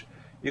 years of age,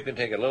 you can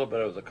take a little bit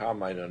of the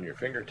CALMind on your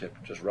fingertip,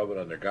 just rub it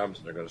on their gums,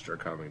 and they're going to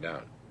start calming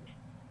down.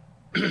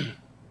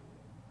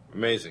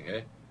 Amazing,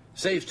 eh?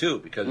 Safe, too,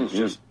 because it's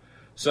just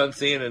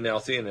sunthein and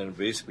L-theanine,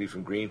 basically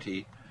from green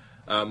tea,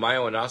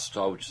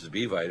 myo-inositol, which is a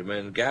B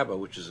vitamin, and GABA,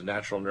 which is a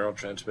natural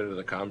neurotransmitter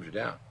that calms you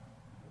down.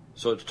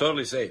 So it's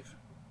totally safe.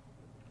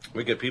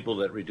 We get people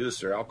that reduce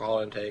their alcohol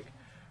intake,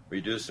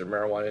 reduce their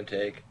marijuana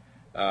intake,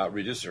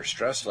 reduce their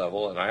stress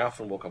level, and I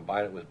often will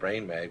combine it with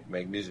BrainMAG,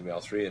 magnesium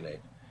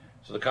L-threonate.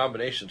 So the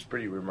combination is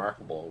pretty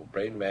remarkable,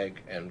 BrainMAG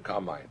and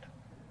CALMind.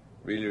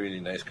 Really, really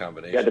nice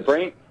combination. Yeah, the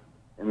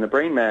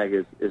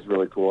BrainMAG is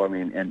really cool. I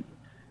mean, and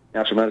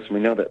natural medicine,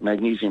 we know that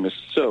magnesium is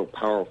so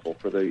powerful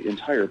for the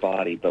entire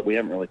body, but we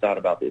haven't really thought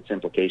about its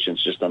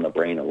implications just on the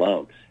brain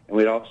alone. And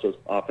we'd also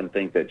often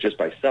think that just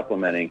by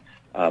supplementing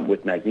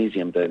with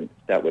magnesium, then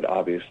that would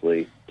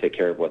obviously take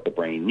care of what the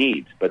brain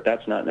needs. But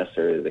that's not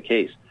necessarily the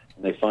case.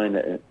 And they find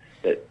that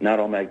not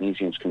all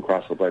magnesiums can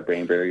cross the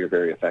blood-brain barrier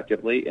very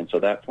effectively, and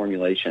so that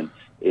formulation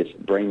is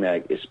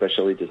BrainMAG is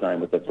specially designed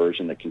with a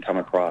version that can come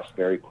across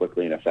very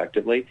quickly and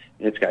effectively,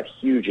 and it's got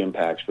huge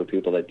impacts for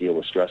people that deal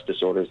with stress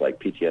disorders like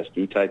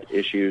PTSD-type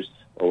issues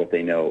or what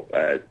they know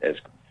as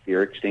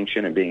fear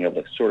extinction, and being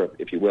able to sort of,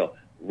 if you will,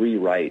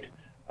 rewrite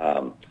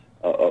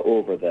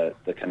over the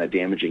kind of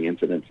damaging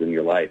incidents in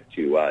your life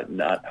to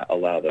not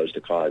allow those to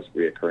cause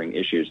reoccurring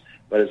issues,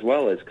 but as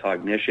well as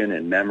cognition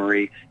and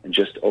memory and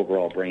just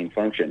overall brain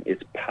function.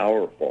 It's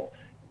powerful.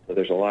 So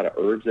there's a lot of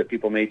herbs that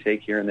people may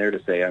take here and there to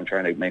say, I'm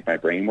trying to make my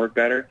brain work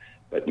better,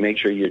 but make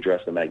sure you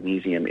address the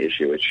magnesium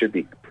issue. It should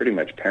be pretty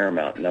much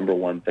paramount, number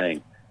one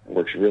thing. It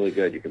works really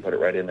good. You can put it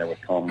right in there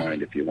with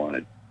CALMind if you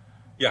wanted.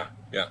 Yeah.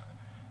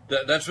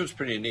 That's what's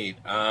pretty neat.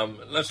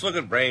 Let's look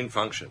at brain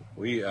function.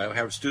 We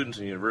have students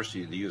in the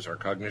university that use our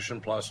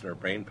Cognition Plus and our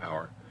Brain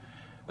Power,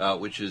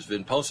 which is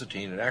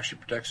vinpocetine, and actually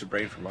protects the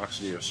brain from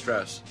oxidative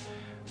stress.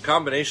 The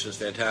combination is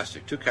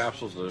fantastic. 2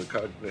 capsules of the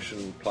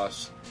Cognition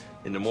Plus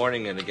in the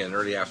morning and again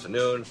early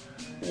afternoon.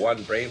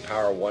 1 Brain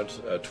Power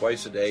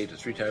twice a day to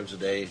 3 times a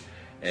day,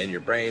 and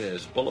your brain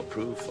is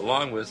bulletproof,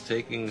 along with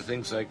taking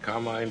things like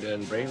CALMind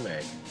and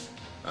BrainMAG.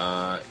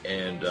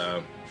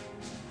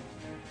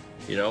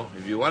 You know,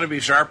 if you want to be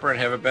sharper and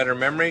have a better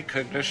memory,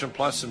 Cognition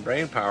Plus and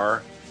Brain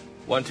Power,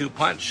 1-2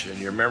 punch, and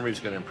your memory is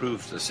going to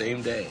improve the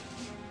same day.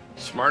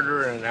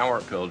 Smarter in an hour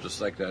pill,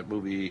 just like that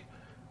movie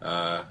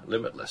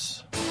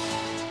Limitless.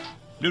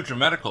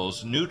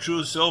 NutriMedical's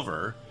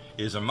NutruSilver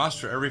is a must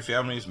for every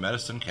family's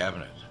medicine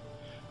cabinet.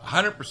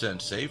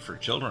 100% safe for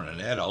children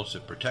and adults,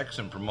 it protects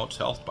and promotes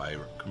health by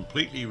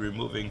completely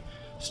removing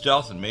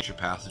stealth and major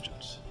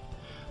pathogens.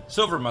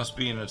 Silver must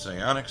be in its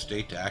ionic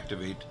state to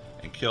activate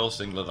and kill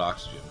singlet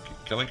oxygen,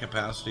 killing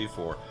capacity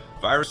for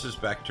viruses,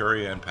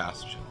 bacteria, and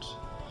pathogens.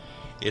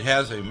 It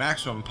has a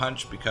maximum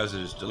punch because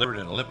it is delivered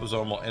in a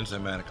liposomal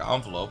enzymatic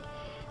envelope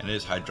and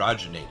is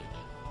hydrogenated.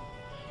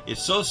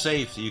 It's so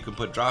safe that you can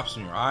put drops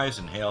in your eyes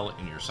and inhale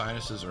in your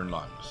sinuses or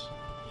lungs.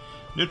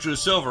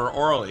 NutriSilver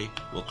orally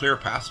will clear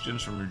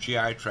pathogens from your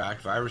GI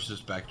tract,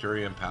 viruses,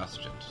 bacteria, and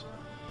pathogens.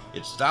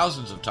 It's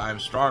thousands of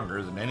times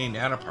stronger than any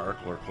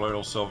nanoparticle or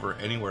colloidal silver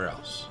anywhere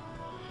else.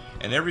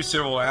 And every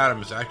silver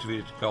atom is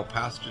activated to kill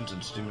pathogens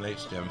and stimulate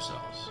stem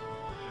cells.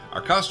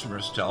 Our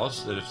customers tell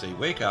us that if they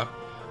wake up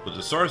with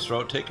a sore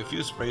throat, take a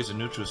few sprays of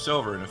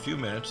NutriSilver in a few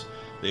minutes,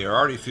 they are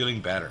already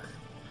feeling better.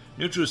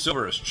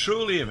 NutriSilver is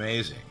truly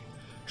amazing.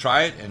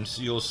 Try it and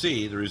you'll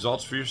see the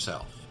results for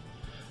yourself.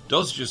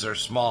 Dosages are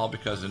small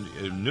because of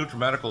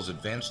NutriMedical's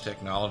advanced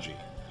technology,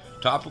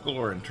 topical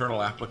or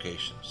internal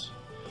applications.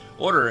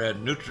 Order at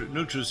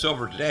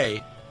NutriSilver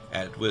today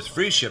with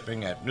free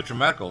shipping at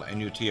NutriMedical,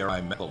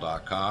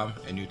 NutriMedical.com,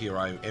 and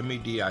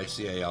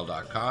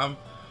NutriMedical.com,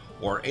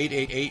 or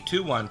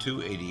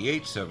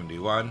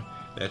 888-212-8871.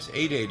 That's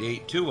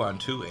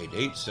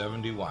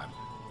 888-212-8871.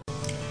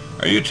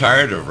 Are you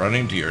tired of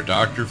running to your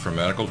doctor for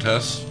medical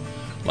tests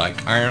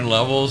like iron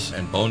levels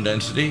and bone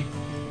density?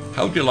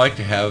 How would you like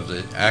to have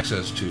the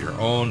access to your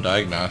own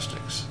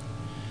diagnostics?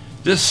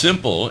 This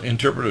simple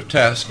interpretive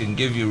test can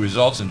give you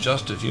results in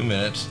just a few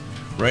minutes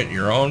right in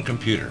your own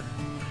computer.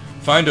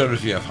 Find out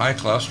if you have high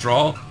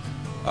cholesterol,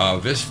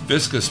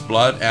 viscous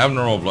blood,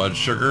 abnormal blood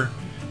sugar,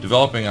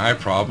 developing eye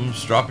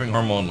problems, dropping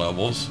hormone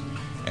levels,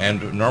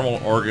 and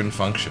normal organ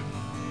function.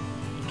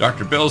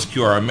 Dr. Bill's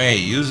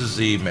QRMA uses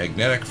the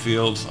magnetic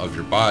fields of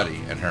your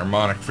body and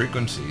harmonic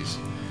frequencies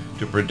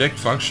to predict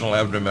functional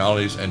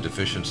abnormalities and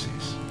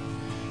deficiencies.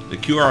 The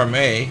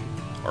QRMA,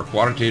 or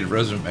Quantitative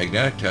Resonant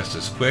Magnetic Test,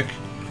 is quick,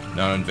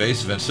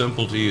 non-invasive, and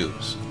simple to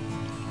use.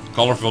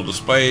 Colorful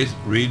displays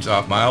reads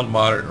off mild,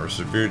 moderate, or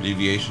severe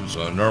deviations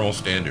on normal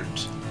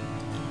standards.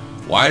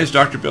 Why is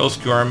Dr. Bill's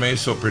QRMA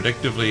so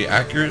predictively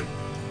accurate?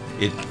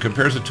 It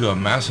compares it to a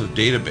massive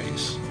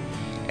database,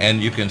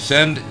 and you can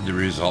send the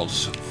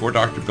results for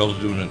Dr. Bill to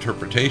do an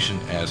interpretation,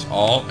 as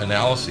all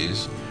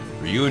analyses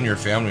for you and your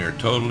family are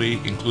totally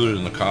included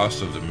in the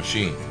cost of the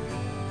machine.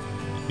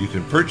 You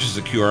can purchase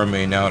the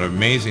QRMA now at an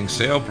amazing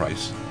sale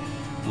price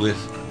with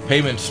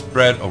payments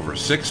spread over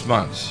 6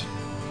 months.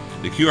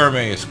 The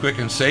QRMA is quick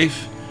and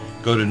safe.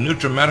 Go to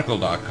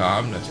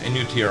NutriMedical.com, that's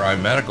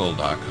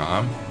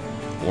NutriMedical.com,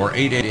 or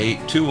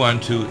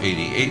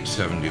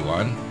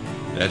 888-212-8871.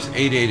 That's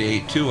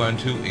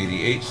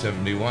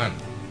 888-212-8871.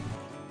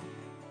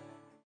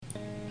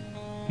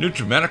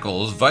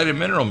 NutriMedical's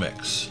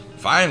VitaMineralMIX.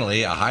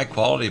 Finally, a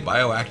high-quality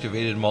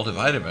bioactivated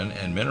multivitamin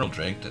and mineral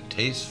drink that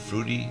tastes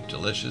fruity,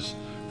 delicious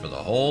for the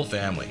whole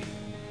family.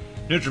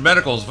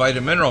 NutriMedical's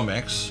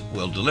VitaMineralMIX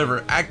will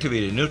deliver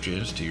activated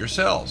nutrients to your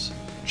cells,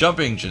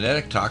 jumping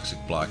genetic toxic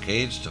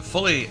blockades to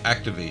fully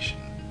activation.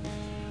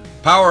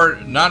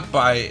 Powered not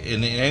by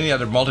in any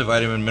other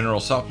multivitamin mineral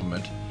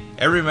supplement,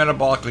 every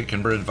metabolically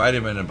converted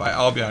vitamin and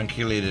bialbion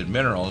chelated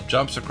mineral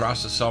jumps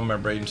across the cell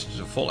membranes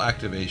to full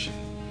activation.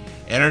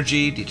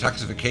 Energy,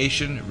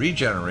 detoxification,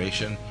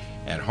 regeneration,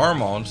 and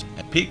hormones,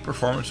 and peak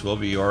performance will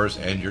be yours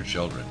and your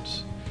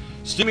children's.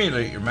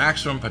 Stimulate your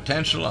maximum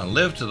potential and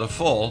live to the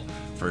full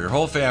for your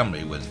whole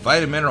family with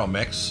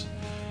VitaMineralMIX.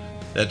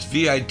 That's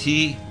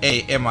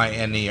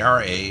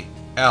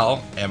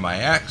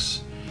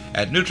VitaMineralMIX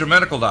at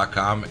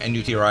NutriMedical.com and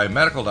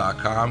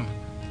NutriMedical.com,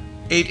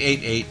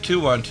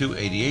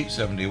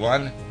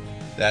 888-212-8871.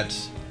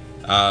 That's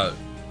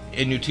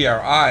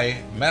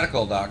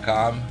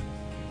NutriMedical.com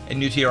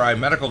and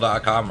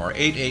NutriMedical.com, or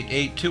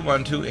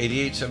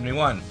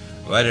 888-212-8871.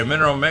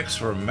 VitaMineralMIX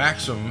for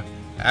maximum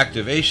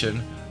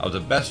activation of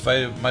the best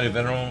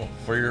vitamin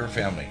for your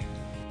family.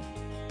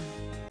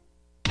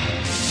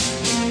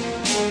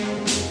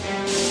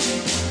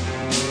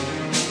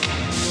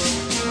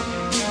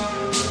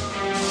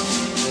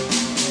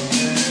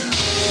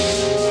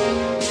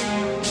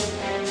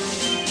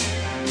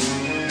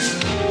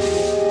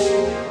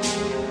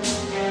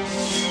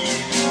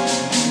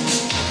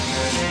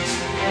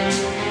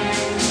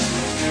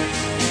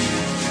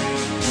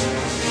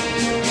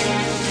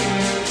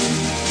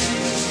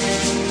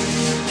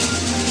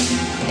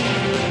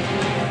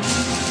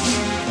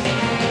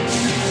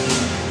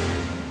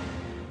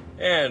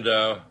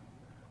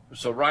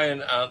 So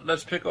Ryan,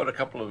 let's pick out a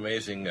couple of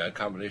amazing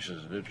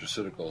combinations of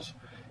nutraceuticals.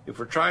 If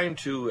we're trying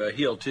to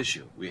heal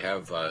tissue, we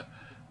have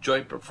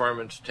joint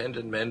performance,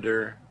 tendon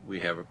mender.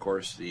 We have, of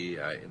course, the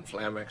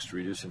Inflam-X to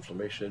reduce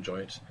inflammation in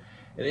joints.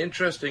 An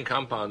interesting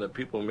compound that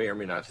people may or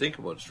may not think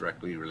about is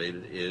directly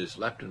related is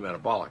leptin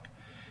metabolic.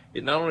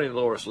 It not only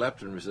lowers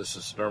leptin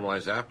resistance to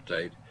normalize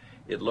appetite,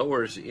 it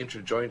lowers the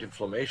intra-joint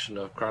inflammation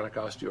of chronic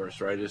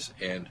osteoarthritis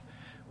and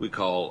we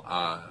call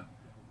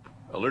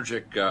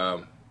allergic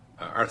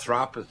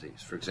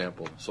arthropathies, for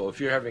example. So if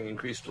you're having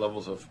increased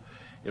levels of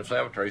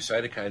inflammatory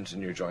cytokines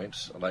in your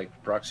joints,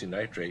 like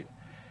peroxynitrate,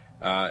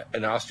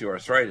 and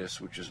osteoarthritis,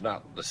 which is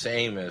not the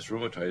same as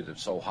rheumatoid,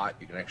 it's so hot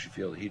you can actually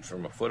feel the heat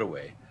from a foot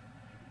away,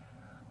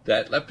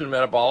 that leptin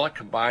metabolic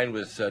combined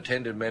with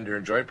tendon mender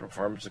and joint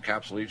performance, a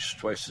capsule each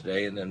twice a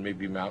day, and then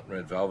maybe mountain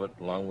red velvet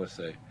along with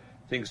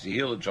things to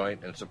heal the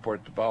joint and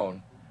support the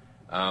bone.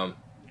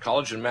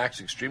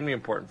 CollagenMAX, extremely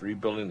important for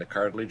rebuilding the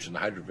cartilage and the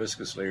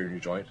hydroviscous layer in your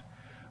joint.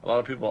 A lot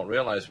of people don't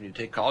realize when you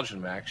take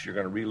CollagenMAX, you're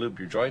going to relube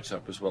your joints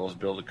up as well as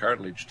build the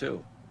cartilage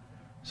too.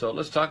 So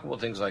let's talk about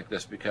things like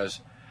this,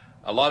 because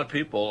a lot of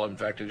people, in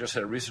fact, I just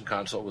had a recent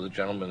consult with a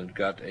gentleman who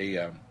got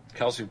a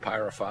calcium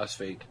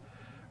pyrophosphate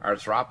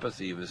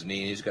arthropathy of his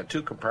knee. He's got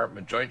 2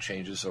 compartment joint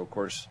changes, so of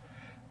course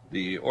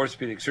the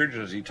orthopedic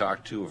surgeons he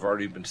talked to have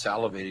already been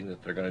salivating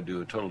that they're going to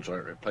do a total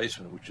joint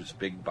replacement, which is a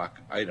big buck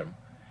item.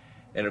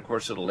 And of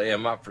course it'll lay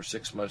him up for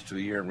 6 months to a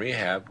year in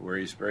rehab, where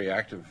he's a very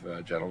active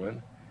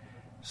gentleman.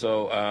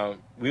 So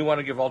we want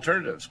to give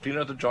alternatives. Clean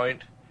out the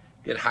joint,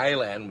 get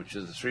Highland, which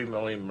is the 3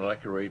 million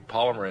molecular weight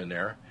polymer in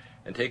there,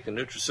 and take the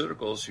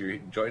nutraceuticals so your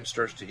joint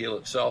starts to heal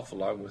itself,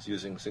 along with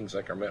using things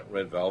like our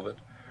red velvet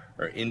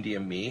or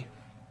Indium Me,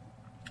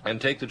 and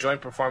take the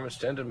joint performance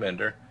tendon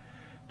mender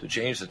to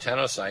change the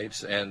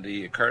tenocytes and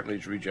the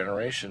cartilage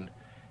regeneration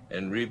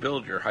and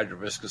rebuild your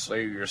hydroviscous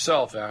layer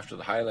yourself after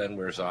the Highland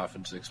wears off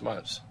in 6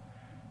 months.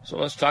 So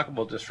let's talk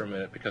about this for a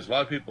minute, because a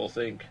lot of people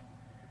think,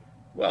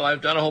 well,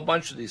 I've done a whole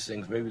bunch of these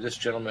things. Maybe this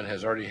gentleman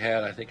has already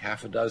had, I think,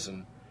 half a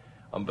dozen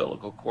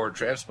umbilical cord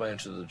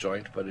transplants to the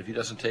joint, but if he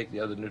doesn't take the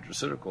other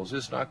nutraceuticals,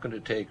 it's not going to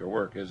take or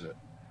work, is it?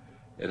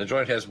 And the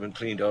joint hasn't been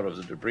cleaned out of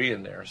the debris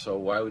in there, so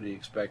why would he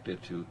expect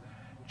it to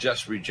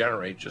just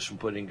regenerate just from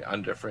putting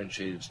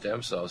undifferentiated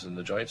stem cells in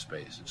the joint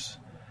space?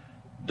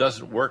 It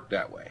doesn't work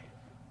that way.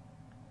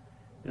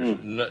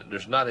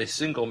 There's not a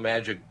single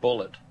magic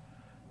bullet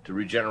to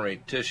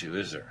regenerate tissue,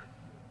 is there?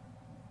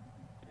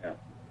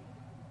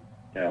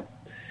 Yeah.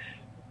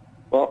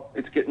 Well,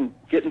 it's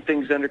getting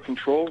things under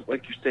control,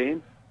 like you're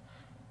saying,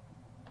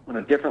 on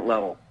a different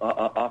level.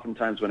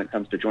 Oftentimes when it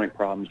comes to joint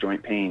problems,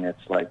 joint pain,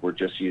 it's like we're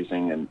just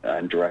using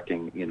and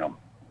directing,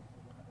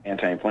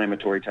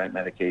 anti-inflammatory type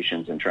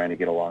medications and trying to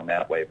get along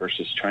that way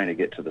versus trying to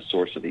get to the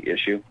source of the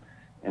issue.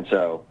 And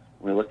so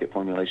when we look at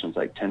formulations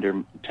like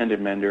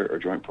Tendon Mender or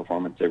Joint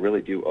Performance, they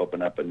really do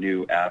open up a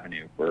new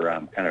avenue for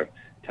kind of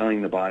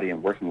telling the body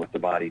and working with the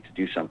body to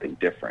do something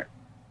different.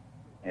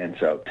 And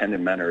so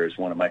Tendon Mender is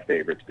one of my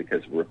favorites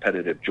because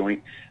repetitive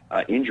joint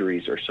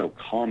injuries are so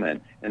common,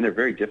 and they're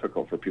very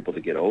difficult for people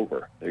to get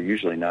over. They're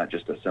usually not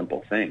just a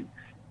simple thing.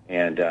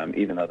 And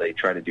even though they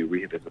try to do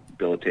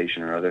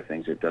rehabilitation or other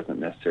things, it doesn't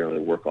necessarily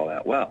work all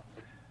that well.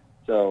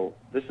 So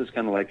this is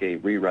kind of like a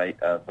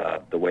rewrite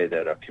of the way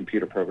that a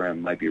computer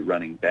program might be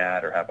running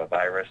bad or have a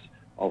virus.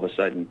 All of a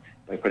sudden,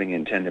 by putting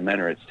in Tendon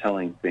Mender, it's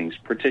telling things,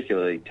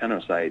 particularly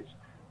tenocytes,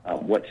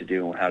 what to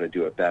do and how to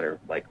do it better,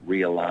 like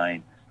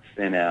realign,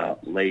 thin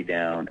out, lay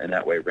down, and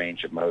that way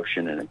range of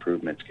motion and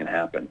improvements can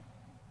happen.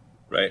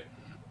 Right.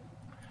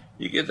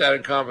 You get that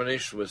in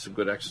combination with some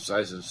good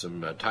exercises,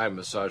 some Thai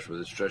massage where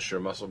they stretch your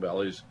muscle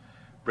bellies,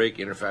 break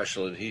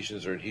interfascial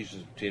adhesions or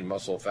adhesions between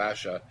muscle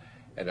fascia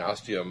and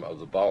osteum of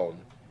the bone.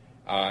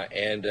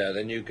 And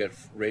then you get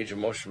range of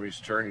motion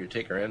return. You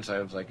take our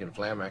enzymes like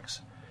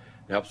Inflam-X.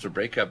 It helps to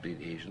break up the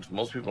adhesions.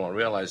 Most people don't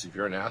realize if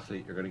you're an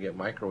athlete, you're going to get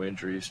micro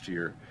injuries to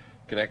your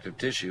connective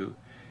tissue.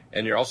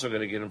 And you're also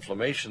going to get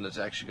inflammation that's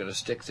actually going to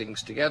stick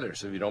things together.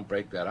 So if you don't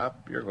break that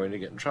up, you're going to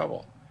get in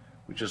trouble,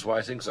 which is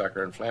why things like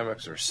our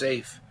Inflam-X are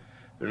safe.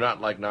 They're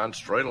not like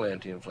non-steroidal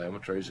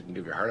anti-inflammatories that can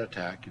give you a heart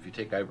attack. If you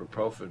take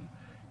ibuprofen,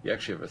 you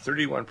actually have a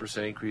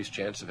 31% increased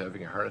chance of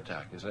having a heart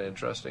attack. Isn't that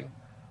interesting?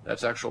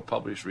 That's actual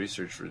published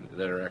research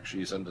that are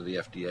actually used under the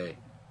FDA.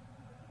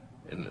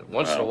 And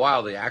once in a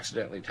while, they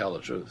accidentally tell the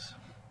truth.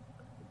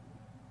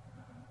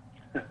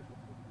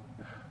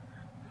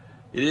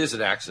 It is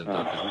an accident,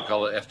 though, because we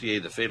call it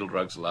FDA the fatal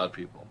drugs allowed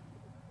people.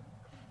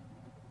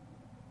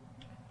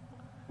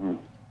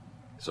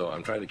 So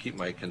I'm trying to keep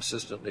my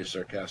consistently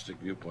sarcastic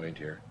viewpoint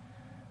here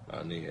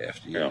on the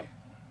FDA.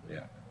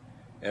 Yeah.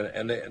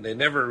 And they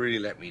never really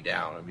let me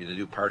down. I mean, they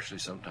do partially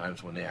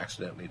sometimes when they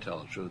accidentally tell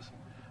the truth.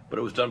 But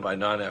it was done by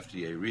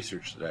non-FDA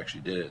research that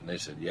actually did it, and they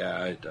said,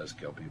 yeah, it does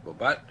kill people,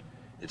 but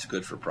it's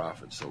good for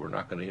profit, so we're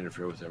not going to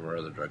interfere with them or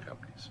other drug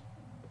companies.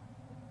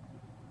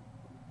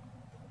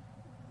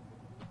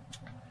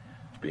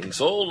 It's being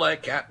sold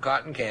like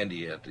cotton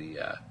candy at the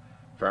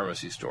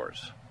pharmacy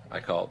stores.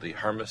 I call it the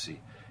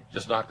pharmacy.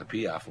 Just knock the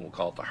P off, and we'll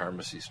call it the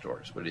pharmacy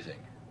stores. What do you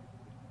think?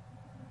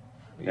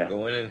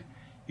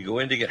 You go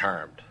in to get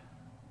harmed.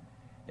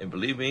 And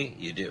believe me,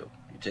 you do.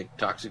 You take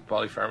toxic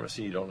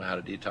polypharmacy, you don't know how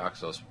to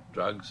detox those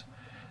drugs.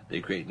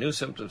 They create new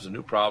symptoms and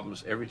new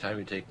problems every time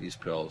you take these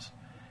pills.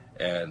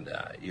 And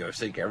you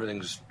think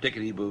everything's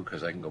tickety-boo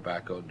because I can go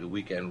back out and do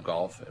weekend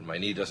golf and my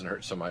knee doesn't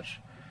hurt so much.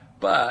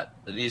 But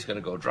the knee's going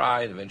to go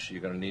dry and eventually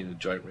you're going to need a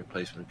joint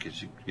replacement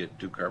because you get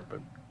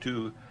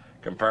two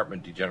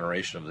compartment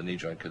degeneration of the knee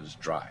joint because it's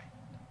dry.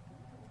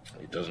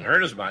 It doesn't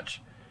hurt as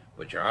much,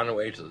 but you're on the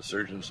way to the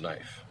surgeon's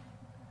knife.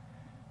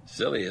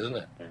 Silly, isn't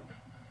it?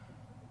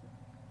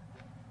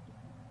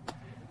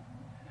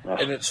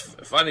 And it's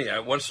funny,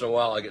 once in a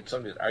while I get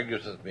somebody that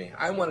argues with me.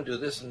 I want to do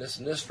this and this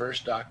and this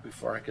first, doc,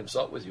 before I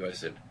consult with you. I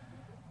said,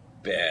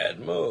 bad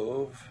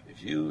move.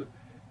 If you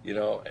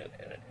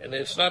and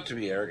it's not to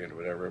be arrogant or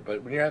whatever,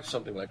 but when you're at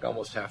something like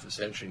almost half a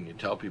century and you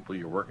tell people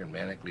you're working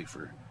manically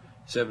for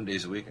 7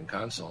 days a week in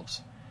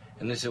consults,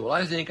 and they say, well,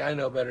 I think I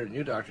know better than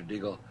you, Dr.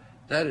 Deagle.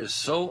 That is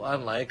so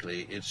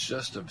unlikely, it's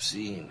just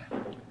obscene.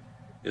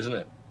 Isn't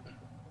it?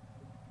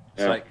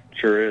 It's like,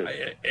 sure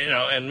is.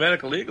 And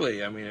medical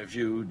legally, I mean, if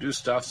you do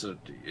stuff that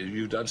if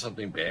you've done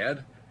something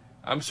bad,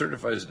 I'm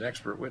certified as an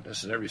expert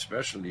witness in every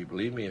specialty.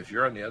 Believe me, if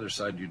you're on the other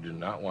side, you do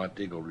not want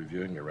Deagle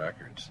reviewing your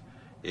records.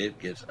 It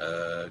gets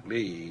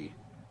ugly.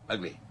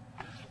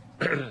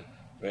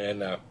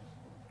 And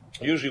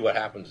usually what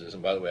happens is,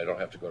 and by the way, I don't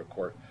have to go to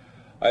court.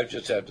 I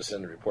just have to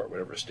send a report,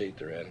 whatever state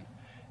they're in,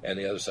 and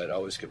the other side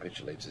always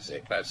capitulates and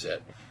say, that's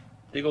it.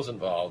 Deagle's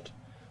involved.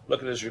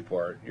 Look at his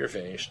report. You're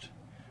finished.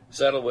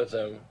 Settle with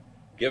him.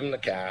 Give him the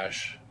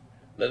cash.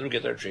 Let them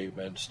get their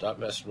treatment. Stop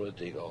messing with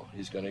Deagle.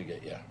 He's going to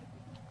get you.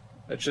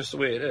 That's just the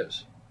way it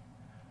is.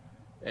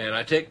 And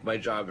I take my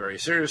job very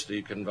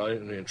seriously,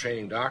 convincing and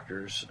training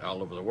doctors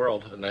all over the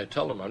world, and I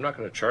tell them I'm not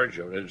going to charge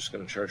you. I'm just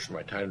going to charge for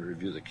my time to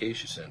review the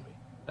case you send me.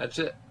 That's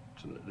it.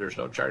 So there's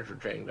no charge for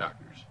training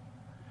doctors.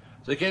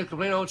 So they can't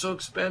complain, oh, it's so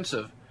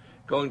expensive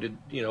going to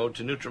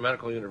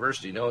NutriMedical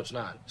University. No, it's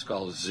not. It's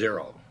called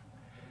zero.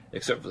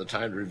 Except for the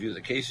time to review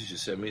the cases you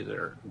send me that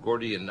are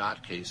Gordian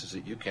knot cases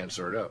that you can't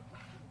sort out.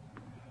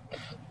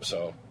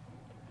 So,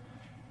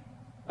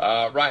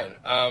 Ryan,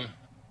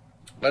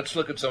 let's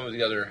look at some of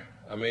the other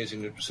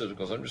amazing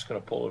nutraceuticals. I'm just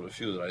going to pull out a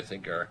few that I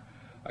think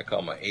I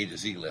call my A to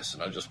Z list,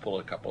 and I'll just pull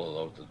a couple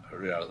of those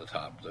right out of the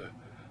top.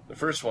 The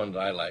first one that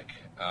I like,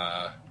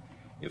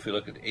 if we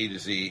look at A to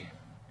Z,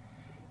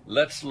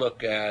 let's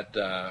look at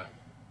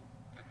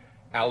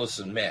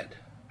AllicinMED.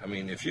 I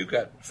mean, if you've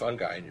got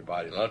fungi in your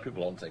body, a lot of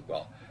people don't think,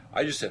 well,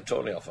 I just have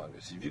toenail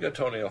fungus. If you've got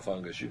toenail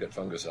fungus, you've got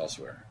fungus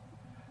elsewhere.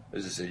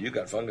 As I say, you've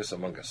got fungus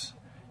among us.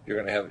 You're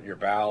going to have it in your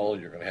bowel,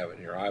 you're going to have it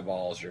in your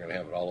eyeballs, you're going to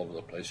have it all over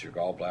the place, your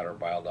gallbladder,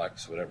 bile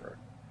ducts, whatever.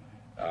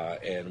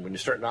 And when you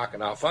start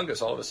knocking out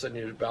fungus, all of a sudden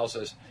your bowel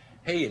says,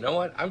 hey, you know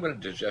what? I'm going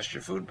to digest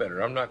your food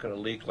better. I'm not going to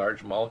leak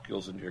large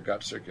molecules into your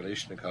gut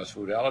circulation and cause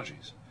food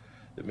allergies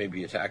that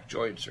maybe attack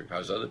joints or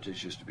cause other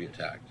tissues to be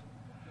attacked.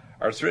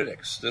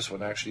 ArthritX, this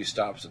one actually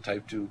stops a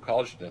type 2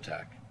 collagen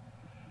attack.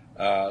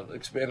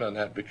 Expand on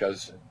that,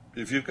 because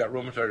if you've got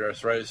rheumatoid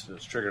arthritis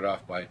that's triggered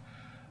off by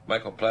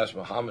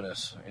Mycoplasma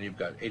hominis and you've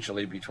got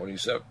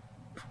HLA-B27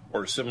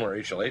 or similar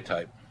HLA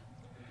type,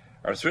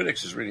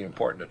 ArthritX is really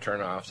important to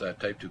turn off that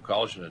type 2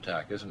 collagen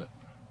attack, isn't it?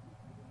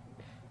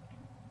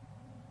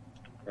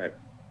 Right.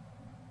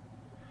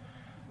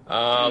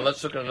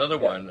 Let's look at another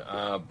one.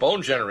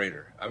 Bone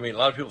generator. I mean, a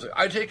lot of people say,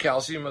 I take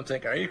calcium. I'm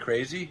thinking, are you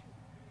crazy?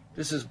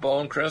 This is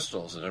bone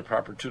crystals in a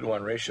proper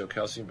 2-to-1 ratio,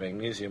 calcium,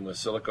 magnesium with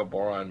silica,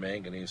 boron,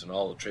 manganese, and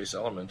all the trace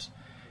elements,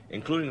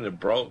 including the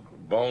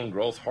bone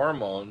growth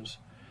hormones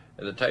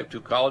and the type 2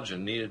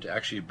 collagen needed to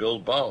actually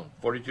build bone.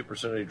 42%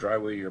 of the dry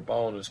weight of your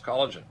bone is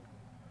collagen.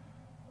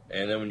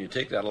 And then when you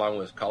take that along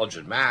with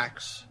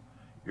CollagenMAX,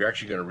 you're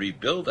actually going to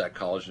rebuild that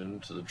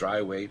collagen to the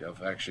dry weight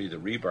of actually the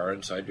rebar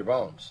inside your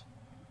bones.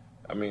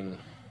 I mean,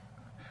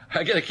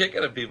 I get a kick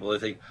out of people that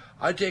think,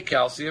 I take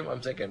calcium. I'm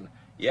thinking,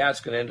 yeah,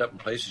 it's going to end up in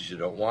places you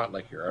don't want,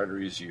 like your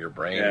arteries or your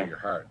brain or your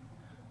heart.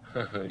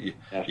 you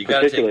got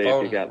to take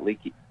bone. If you got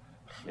leaky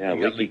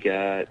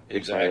gut,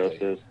 exactly.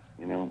 dysbiosis,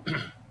 you know.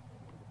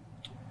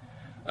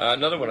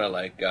 Another one I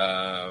like,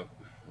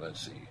 let's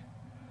see,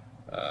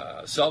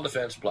 Cell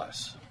Defense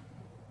Plus.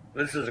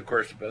 This is, of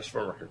course, the best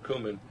form of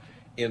curcumin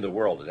in the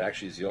world. It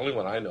actually is the only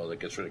one I know that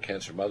gets rid of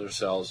cancer mother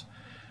cells.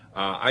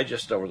 I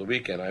just, over the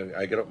weekend,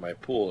 I get up my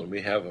pool, and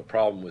we have a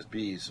problem with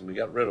bees, and we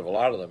got rid of a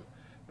lot of them.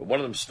 But one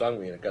of them stung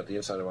me, and it got the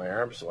inside of my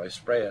arm, so I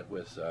spray it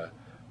with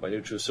my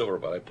NutriSilver.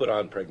 But I put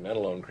on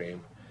pregnenolone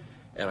cream,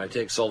 and I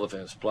take Cell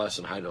Defense Plus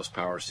and high-dose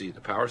Power C. The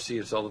Power C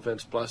and Cell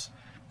Defense Plus,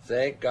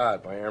 thank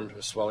God my arm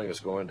swelling is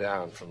going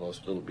down from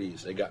those little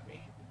bees. They got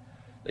me.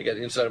 They got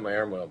the inside of my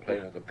arm when I'm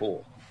playing at the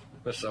pool.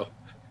 So,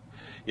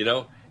 you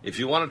know, if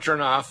you want to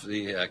turn off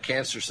the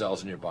cancer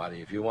cells in your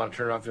body, if you want to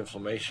turn off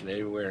inflammation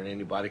anywhere in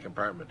any body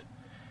compartment,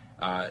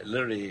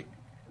 literally,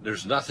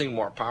 there's nothing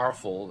more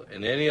powerful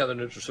in any other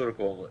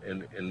nutraceutical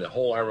in the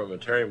whole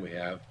armamentarium we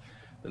have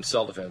than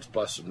Cell Defense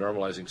Plus,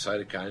 normalizing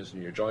cytokines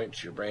in your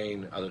joints, your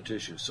brain, other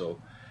tissues.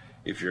 So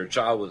if you're a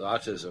child with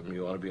autism,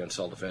 you want to be on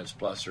Cell Defense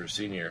Plus, or a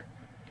senior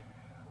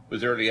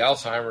with early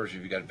Alzheimer's,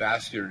 if you've got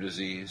vascular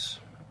disease.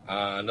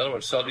 Another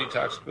one, Cell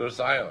Detox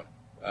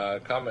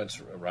Glutathione.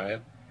 Comments,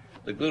 Ryan?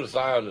 The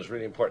glutathione is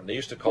really important. They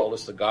used to call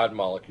this the God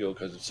molecule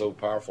because it's so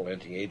powerful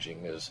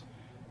anti-aging, is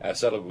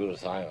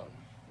acetylglutathione.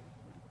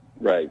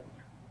 Right.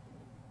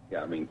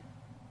 Yeah, I mean,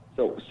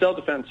 so Cell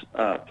Defense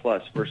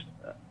Plus, first,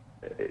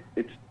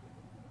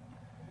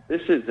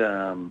 this is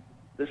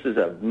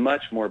a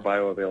much more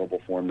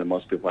bioavailable form than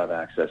most people have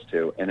access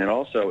to, and it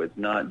also is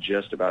not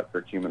just about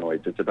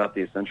curcuminoids. It's about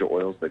the essential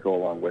oils that go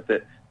along with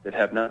it that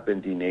have not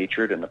been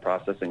denatured in the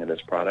processing of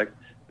this product,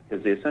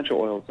 because the essential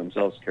oils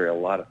themselves carry a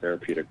lot of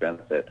therapeutic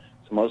benefit.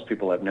 So most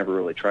people have never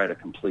really tried a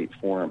complete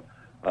form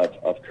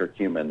of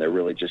curcumin. They're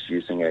really just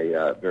using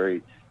a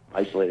very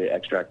isolated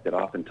extract that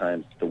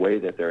oftentimes the way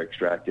that they're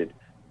extracted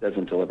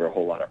doesn't deliver a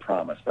whole lot of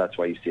promise. That's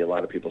why you see a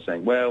lot of people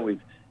saying, well,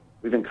 we've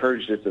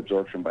encouraged its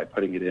absorption by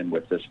putting it in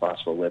with this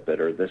phospholipid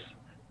or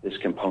this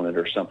component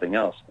or something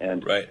else.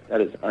 And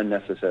that is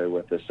unnecessary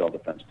with this Cell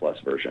Defense Plus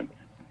version.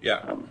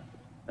 Yeah.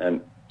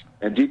 And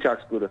detox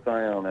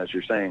glutathione, as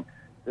you're saying,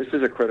 this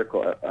is a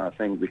critical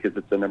thing because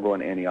it's the number one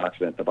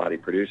antioxidant the body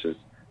produces.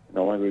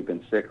 The longer we've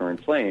been sick or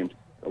inflamed,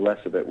 the less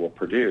of it will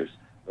produce.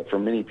 But for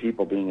many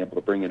people, being able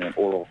to bring it in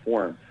oral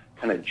form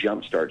kind of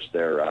jumpstarts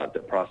their the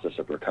process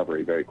of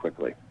recovery very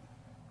quickly.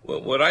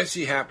 Well, what I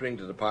see happening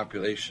to the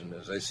population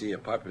is I see a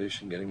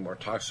population getting more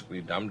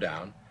toxically dumbed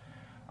down.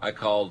 I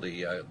call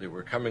they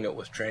were coming up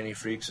with tranny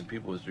freaks and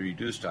people with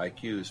reduced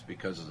IQs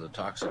because of the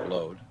toxic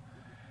load.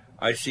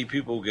 I see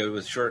people get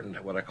with shortened,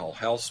 what I call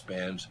health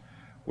spans,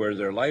 where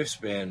their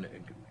lifespan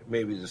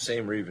may be the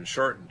same or even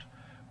shortened,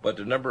 but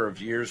the number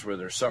of years where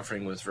they're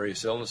suffering with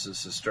various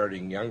illnesses is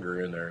starting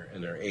younger in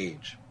their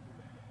age.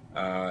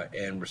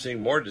 And we're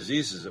seeing more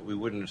diseases that we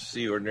wouldn't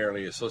see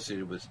ordinarily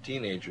associated with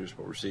teenagers,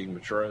 but we're seeing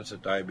mature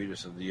onset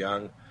diabetes of the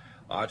young,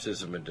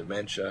 autism and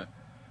dementia,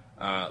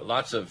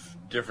 lots of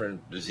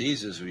different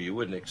diseases where you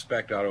wouldn't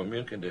expect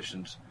autoimmune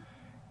conditions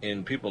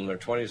in people in their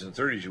 20s and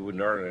 30s you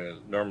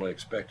wouldn't normally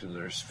expect in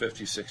their 50s,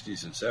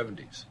 60s, and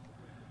 70s.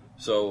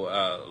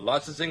 So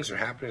lots of things are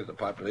happening to the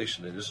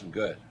population that isn't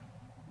good.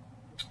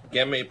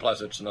 Gamma A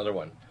Plus, it's another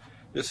one.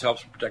 This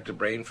helps protect the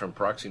brain from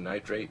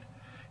peroxynitrate,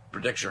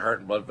 protects your heart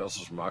and blood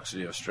vessels from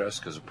oxidative stress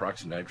because the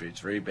peroxynitrate is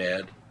very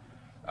bad.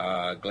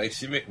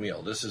 Glycemic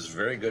meal. This is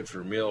very good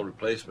for meal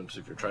replacements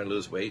if you're trying to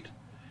lose weight.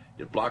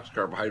 It blocks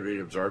carbohydrate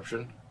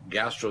absorption.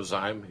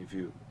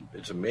 Gastrozyme.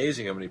 It's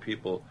amazing how many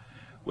people,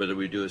 whether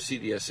we do a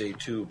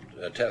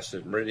CDSA2 test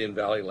at Meridian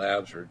Valley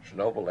Labs or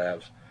Chernobyl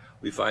Labs,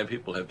 we find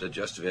people have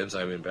digestive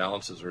enzyme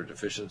imbalances or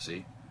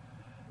deficiency.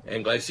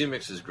 And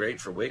Glycem-X is great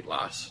for weight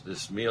loss.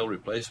 This meal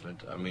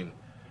replacement. I mean,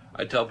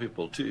 I tell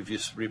people too, if you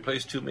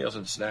replace 2 meals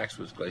and snacks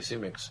with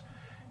Glycem-X,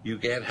 you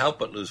can't help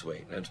but lose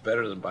weight. And it's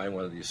better than buying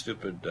one of these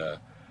stupid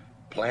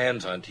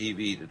plans on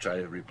TV to try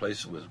to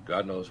replace it with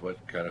God knows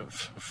what kind of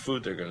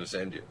food they're going to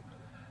send you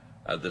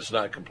that's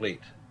not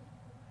complete.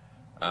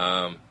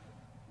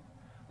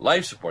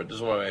 Life Support, this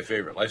is one of my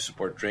favorite. Life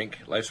Support drink,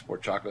 Life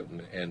Support chocolate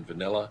and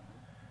vanilla.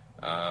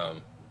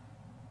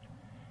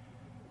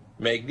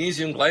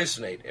 Magnesium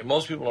glycinate. And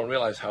most people don't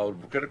realize how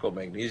critical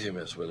magnesium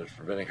is, whether it's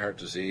preventing heart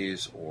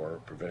disease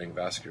or preventing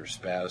vascular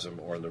spasm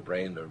or in the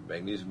brain, the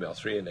magnesium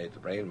L-threonate, the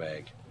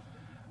BrainMAG.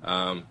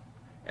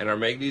 And our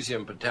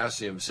magnesium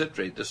potassium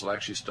citrate, this will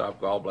actually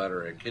stop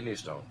gallbladder and kidney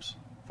stones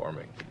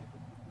forming.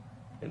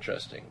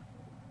 Interesting.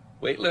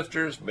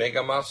 Weightlifters,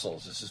 mega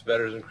muscles. This is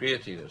better than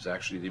creatine. It's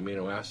actually the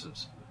amino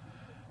acids.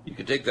 You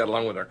can take that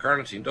along with our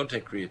carnitine. Don't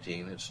take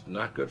creatine. It's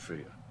not good for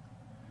you.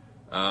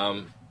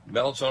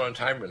 Melatonin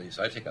time release.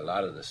 I take a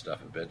lot of this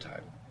stuff at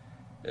bedtime.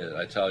 And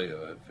I tell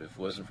you, if it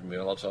wasn't for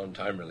melatonin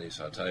time release,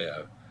 I'll tell you,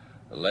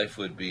 life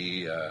would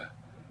be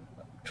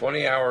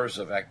 20 hours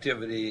of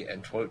activity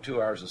and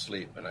 2 hours of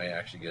sleep. And I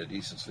actually get a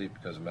decent sleep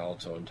because of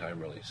melatonin time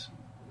release.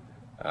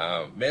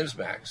 Men's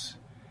Max.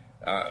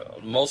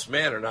 Most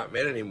men are not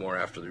men anymore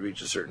after they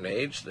reach a certain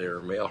age.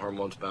 They're male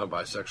hormones bound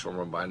by sex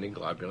hormone binding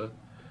globulin.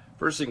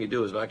 First thing you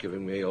do is not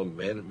giving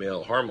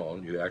male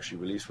hormone. You actually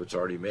release what's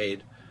already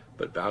made,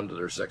 but bound to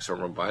their sex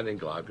hormone binding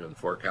globulin,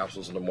 4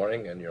 capsules in the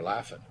morning, and you're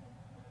laughing.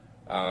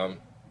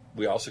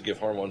 We also give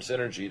hormone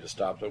synergy to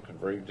stop them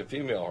converting to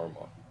female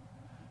hormone.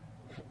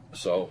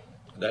 So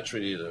that's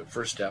really the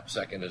first step.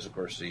 Second is, of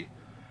course, the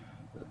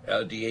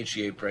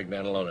DHEA,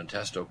 pregnenolone, and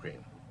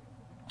testosterone.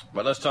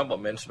 But let's talk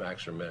about Men's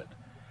Max for a minute.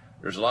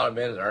 There's a lot of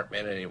men that aren't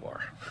men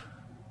anymore.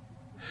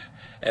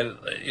 And,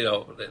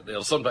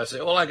 they'll sometimes say,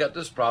 well, I got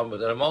this problem, but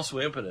then I'm also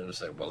impotent. And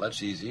say, well,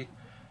 that's easy.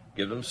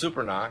 Give them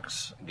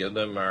Supernox. Give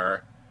them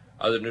our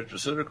other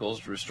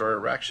nutraceuticals to restore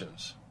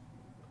erections,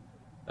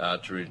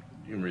 to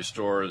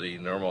restore the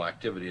normal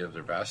activity of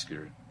their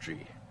vascular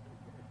tree.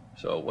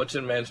 So what's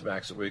in Men's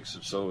Max that makes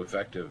it so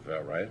effective,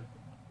 Ryan?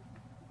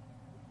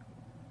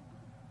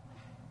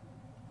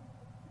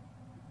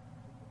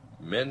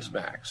 Men's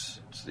Max.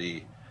 It's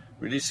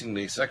releasing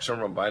the sex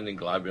hormone binding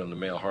globulin, the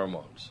male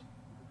hormones.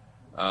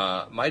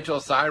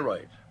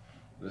 MitoThyroid.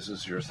 This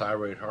is your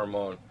thyroid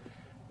hormone.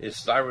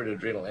 It's thyroid,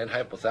 adrenal, and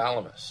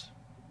hypothalamus.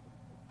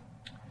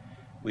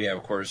 We,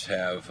 of course,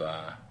 have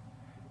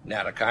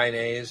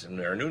nattokinase, and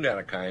there are new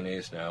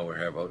nattokinase now.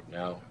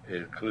 It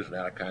includes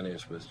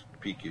nattokinase with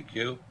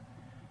PQQ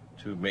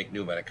to make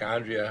new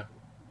mitochondria.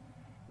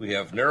 We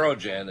have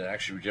Neurogen that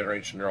actually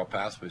regenerates neural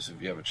pathways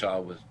if you have a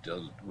child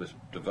with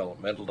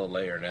developmental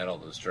delay or an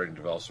adult that's starting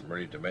to develop some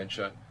early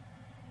dementia.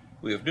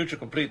 We have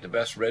NutriComplete, the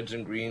best reds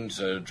and greens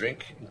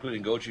drink,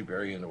 including goji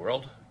berry in the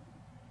world.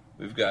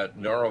 We've got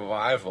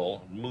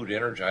Neurovival, mood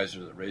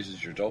energizer that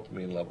raises your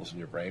dopamine levels in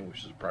your brain,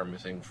 which is a primary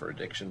thing for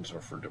addictions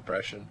or for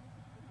depression.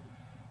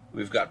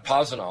 We've got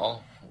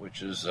Posinol,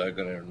 which is going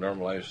to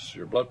normalize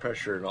your blood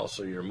pressure and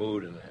also your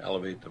mood and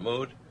elevate the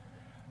mood.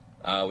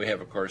 We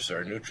have, of course,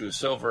 our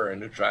NutruSilver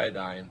and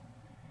Nutriodine.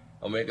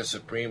 Omega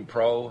Supreme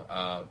Pro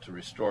to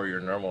restore your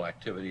normal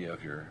activity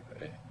of your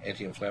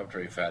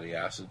anti-inflammatory fatty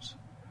acids.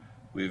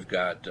 We've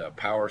got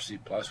Power C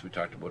Plus, we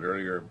talked about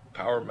earlier,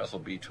 Power Methyl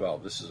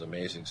B12. This is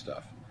amazing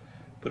stuff.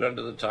 Put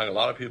under the tongue. A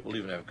lot of people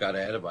even have got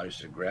antibodies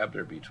to grab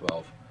their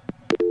B12.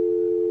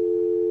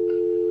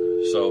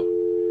 So,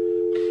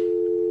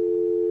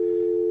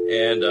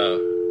 and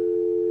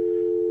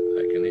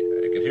I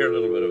can hear a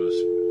little bit of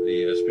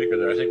the speaker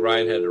there. I think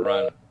Ryan had to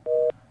run.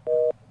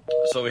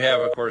 So we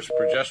have, of course,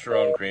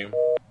 progesterone cream,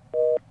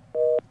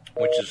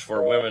 which is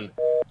for women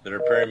that are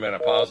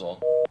perimenopausal.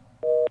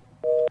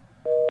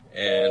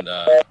 And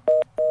I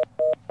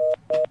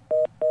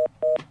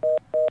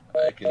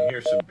can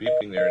hear some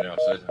beeping there now.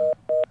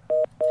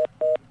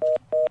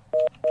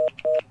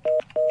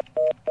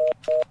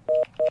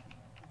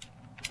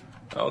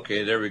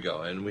 Okay, there we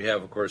go. And we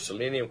have, of course,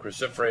 Selenium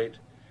Cruciferate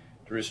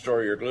to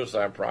restore your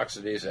glutathione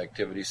peroxidase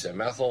activity,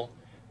 methyl.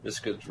 This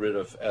gets rid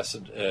of has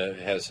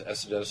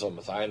acetyldecyl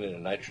methionine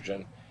and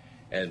nitrogen,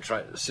 and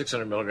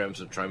 600 milligrams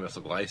of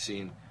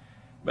trimethylglycine.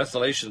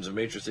 Methylation is a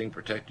major thing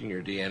protecting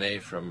your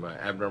DNA from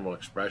abnormal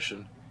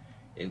expression.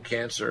 In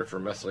cancer, for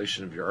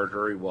methylation of your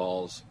artery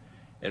walls,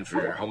 and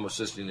for your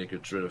homocysteine, it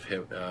gets rid of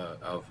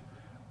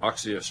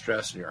oxidative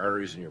stress in your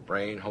arteries and your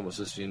brain.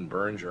 Homocysteine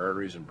burns your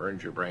arteries and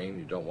burns your brain.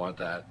 You don't want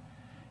that.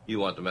 You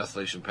want the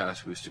methylation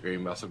pathways to create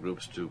methyl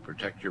groups to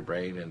protect your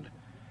brain and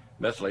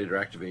methylate or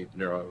activate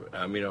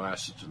amino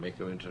acids to make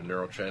them into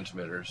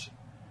neurotransmitters.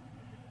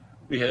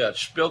 We have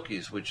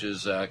Spilkies, which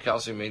is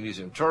calcium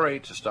magnesium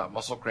taurate to stop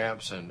muscle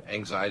cramps and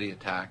anxiety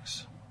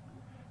attacks.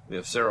 We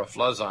have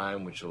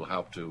seroflozyme, which will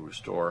help to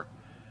restore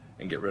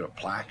and get rid of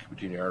plaque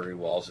between the artery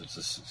walls.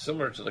 It's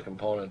similar to the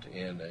component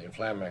in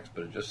Inflam-X,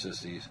 but it just is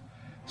these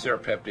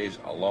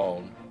serapeptase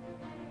alone.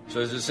 So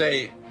as I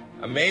say,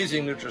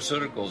 amazing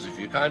nutraceuticals. If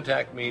you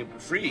contact me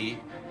free,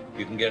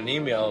 you can get an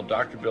email,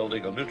 Dr. Bill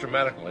Deagle,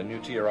 NutriMedical,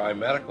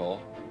 NutriMedical,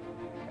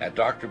 at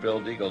Dr. Bill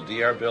Deagle,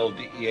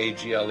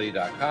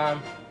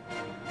 drbill.com.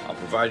 I'll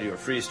provide you a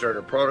free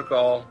starter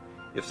protocol.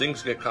 If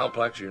things get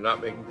complex or you're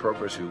not making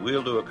progress, we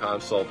will do a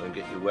consult and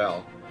get you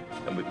well.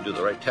 And we can do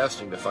the right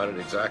testing to find out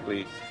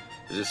exactly,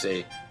 as I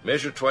say,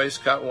 measure twice,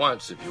 cut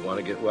once. If you want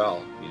to get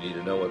well, you need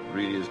to know what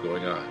really is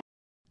going on.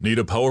 Need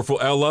a powerful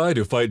ally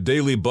to fight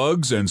daily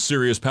bugs and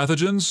serious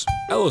pathogens?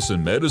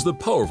 AllicinMED is the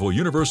powerful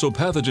universal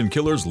pathogen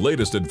killer's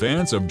latest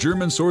advance of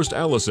German-sourced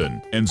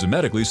allicin,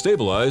 enzymatically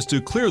stabilized to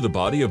clear the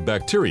body of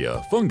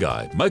bacteria,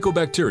 fungi,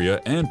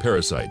 mycobacteria, and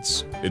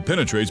parasites. It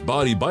penetrates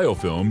body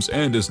biofilms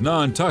and is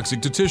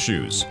non-toxic to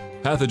tissues.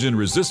 Pathogen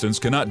resistance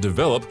cannot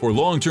develop for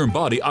long-term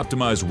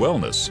body-optimized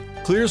wellness.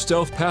 Clear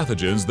stealth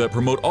pathogens that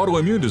promote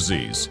autoimmune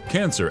disease,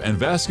 cancer and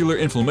vascular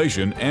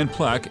inflammation and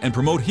plaque and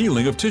promote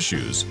healing of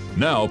tissues.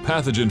 Now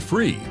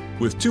pathogen-free.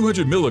 With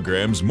 200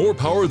 milligrams more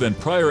power than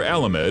prior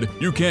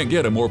AllicinMED, you can't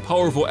get a more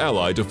powerful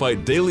ally to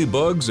fight daily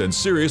bugs and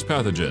serious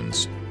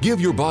pathogens.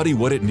 Give your body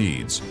what it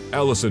needs.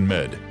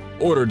 AllicinMED.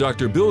 Order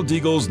Dr. Bill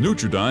Deagle's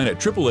Nutriodine at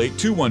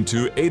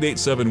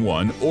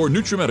 888-212-8871 or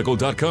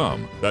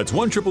NutriMedical.com. That's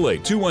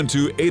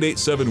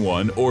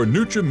 1-888-212-8871 or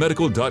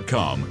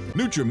NutriMedical.com.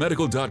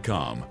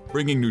 NutriMedical.com,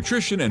 bringing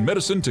nutrition and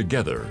medicine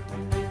together.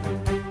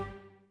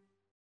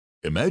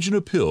 Imagine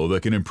a pill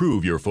that can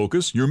improve your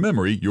focus, your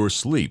memory, your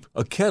sleep,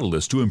 a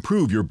catalyst to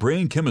improve your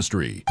brain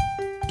chemistry.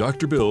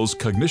 Dr. Bill's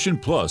Cognition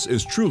Plus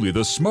is truly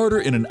the smarter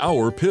in an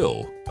hour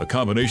pill. A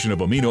combination of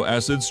amino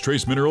acids,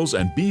 trace minerals,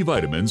 and B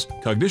vitamins,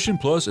 Cognition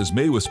Plus is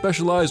made with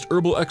specialized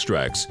herbal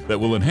extracts that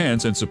will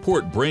enhance and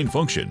support brain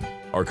function.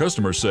 Our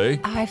customers say,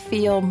 I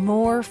feel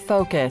more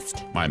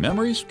focused. My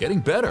memory's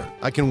getting better.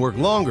 I can work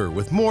longer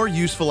with more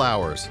useful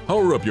hours.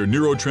 Power up your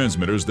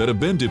neurotransmitters that have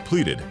been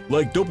depleted,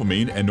 like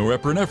dopamine and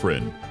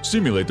norepinephrine.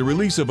 Stimulate the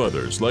release of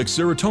others, like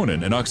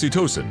serotonin and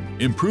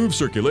oxytocin. Improve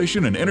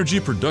circulation and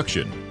energy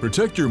production.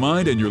 Protect your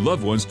mind and your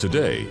loved ones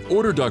today.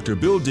 Order Dr.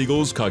 Bill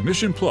Deagle's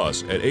Cognition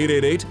Plus at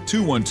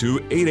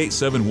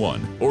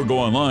 888-212-8871 or go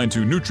online to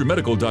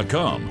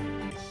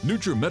NutriMedical.com.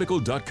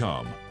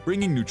 NutriMedical.com,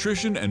 bringing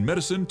nutrition and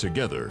medicine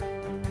together.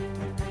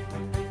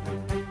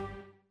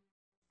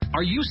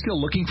 Are you still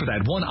looking for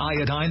that one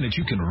iodine that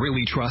you can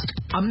really trust?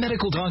 A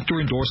medical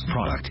doctor-endorsed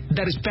product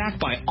that is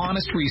backed by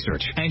honest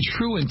research and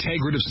true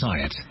integrative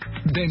science?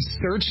 Then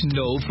search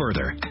no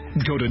further.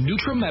 Go to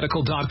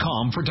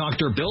NutriMedical.com for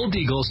Dr. Bill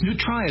Deagle's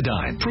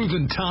Nutriodine,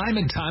 proven time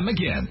and time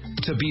again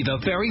to be the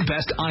very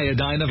best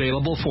iodine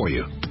available for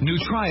you.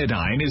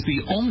 Nutriodine is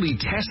the only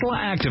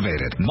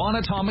Tesla-activated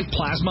monatomic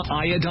plasma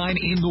iodine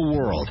in the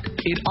world.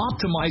 It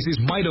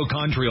optimizes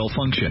mitochondrial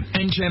function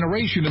and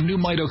generation of new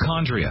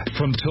mitochondria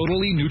from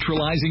totally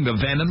neutralizing the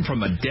venom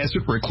from a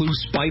desert recluse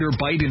spider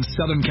bite in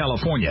Southern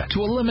California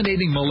to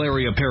eliminating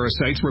malaria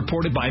parasites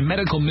reported by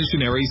medical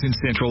missionaries in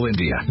Central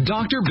India.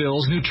 Dr.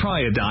 Bill's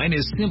Nutriodine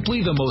is simply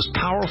the most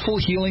powerful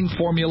healing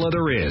formula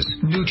there is.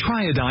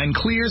 Nutriodine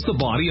clears the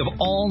body of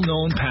all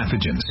known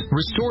pathogens,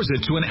 restores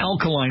it to an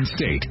alkaline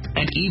state,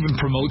 and even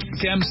promotes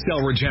stem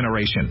cell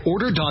regeneration.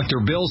 Order Dr.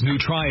 Bill's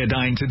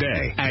Nutriodine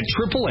today at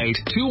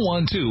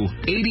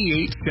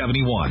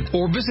 888-212-8871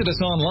 or visit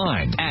us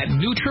online at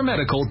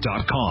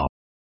NutriMedical.com.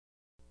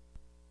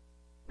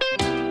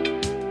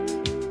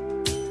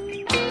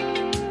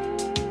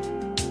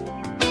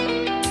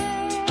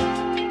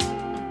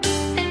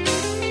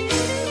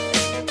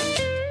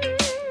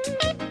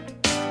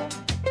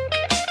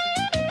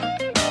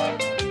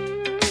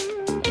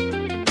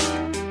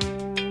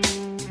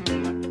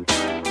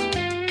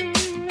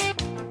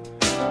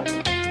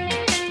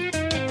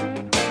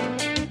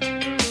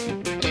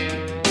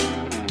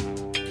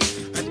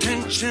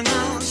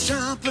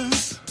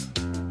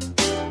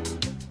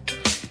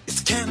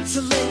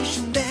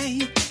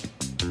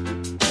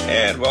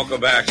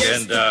 Welcome back,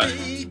 and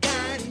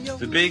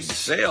the big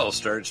sale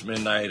starts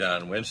midnight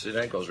on Wednesday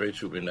night, goes right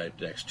through midnight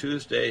next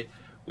Tuesday,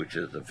 which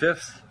is the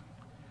 5th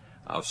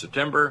of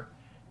September,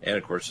 and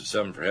of course the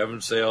 7 for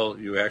Heaven sale.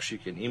 You actually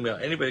can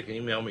anybody can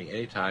email me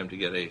anytime to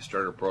get a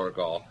starter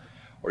protocol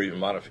or even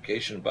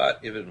modification, but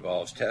if it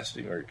involves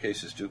testing or your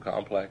case is too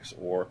complex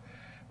or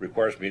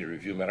requires me to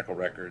review medical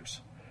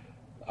records,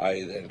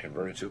 I then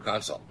convert it to a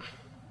consult,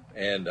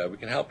 and we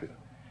can help you.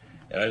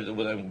 And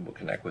we'll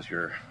connect with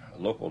your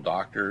local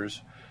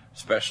doctors,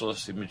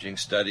 specialists, imaging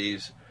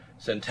studies,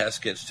 send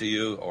test kits to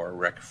you, or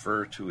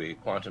refer to a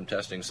quantum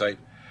testing site.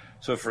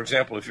 So, for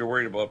example, if you're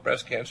worried about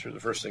breast cancer, the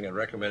first thing I'd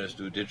recommend is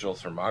do digital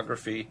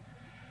thermography.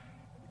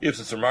 If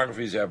the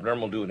thermography is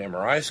abnormal, do an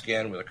MRI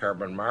scan with a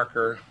carbon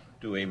marker,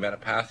 do a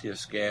metapathia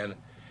scan,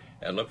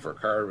 and look for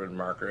carbon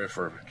marker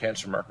for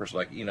cancer markers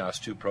like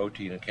eNOS2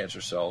 protein and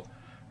cancer cell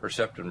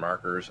receptor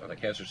markers on a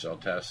cancer cell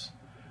test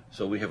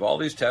So we have all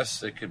these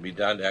tests that can be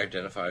done to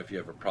identify if you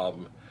have a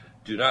problem.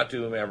 Do not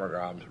do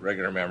mammograms,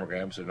 regular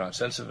mammograms. They're not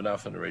sensitive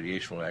enough, and the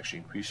radiation will actually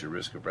increase your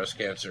risk of breast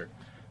cancer.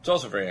 It's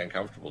also very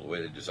uncomfortable the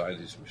way they design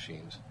these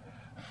machines,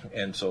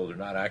 and so they're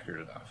not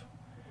accurate enough.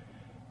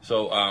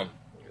 So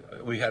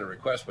we had a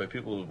request by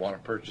people who want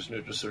to purchase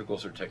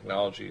nutraceuticals or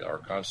technology or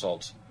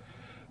consults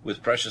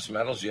with precious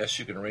metals. Yes,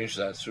 you can arrange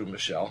that through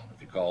Michelle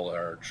if you call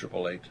our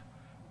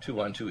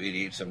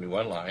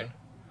 888-212-8871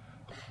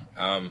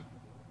 line.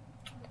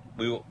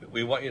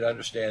 We want you to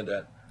understand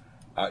that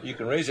you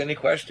can raise any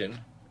question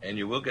and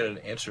you will get an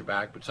answer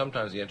back, but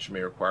sometimes the answer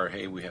may require,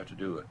 hey, we have to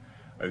do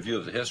a review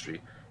of the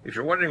history. If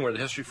you're wondering where the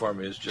history form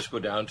is, just go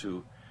down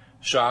to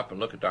shop and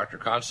look at Dr.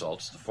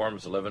 Consults. The form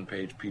is an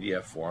 11-page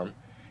PDF form.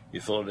 You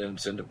fill it in and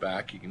send it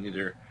back. You can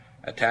either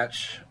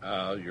attach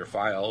your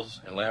files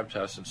and lab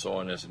tests and so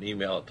on as an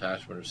email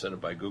attachment or send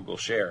it by Google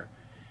Share,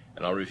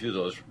 and I'll review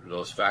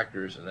those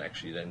factors and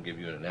actually then give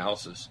you an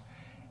analysis.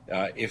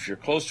 If you're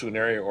close to an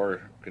area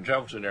or can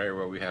travel to an area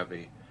where we have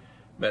a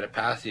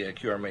Metapathia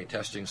QRMA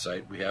testing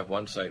site, we have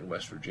one site in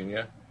West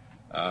Virginia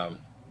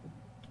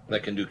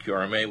that can do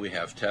QRMA. We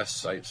have test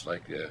sites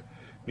like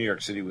New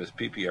York City with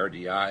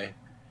PPRDI.com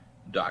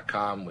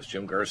with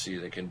Jim Garcia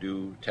that can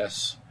do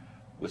tests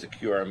with a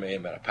QRMA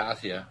and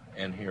Metapathia,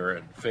 and here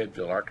in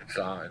Fayetteville,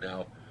 Arkansas, and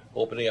now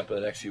opening up in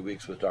the next few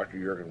weeks with Dr.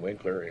 Jurgen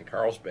Winkler in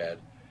Carlsbad,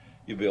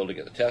 you'll be able to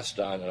get the test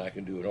done, and I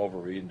can do an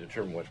overread and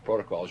determine which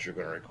protocols you're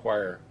going to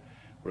require,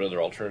 what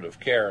other alternative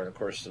care. And of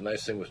course, the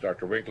nice thing with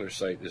Dr. Winkler's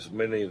site is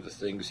many of the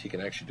things he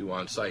can actually do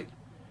on site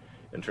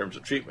in terms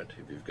of treatment.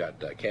 If you've got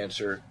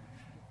cancer,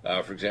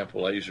 for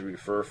example, I usually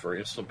refer for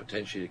insulin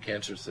potentiated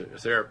cancer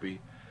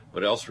therapy,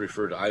 but I also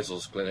refer to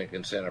Eisel's clinic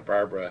in Santa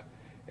Barbara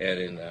and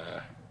in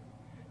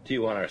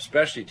Tijuana,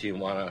 especially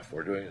Tijuana,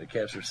 for doing the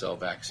cancer cell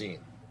vaccine.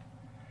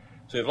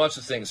 So we have lots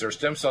of things. There are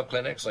stem cell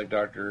clinics like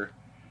Dr.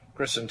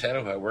 Chris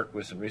Centeno, who I worked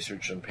with in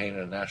research on pain in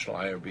a national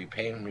IRB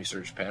pain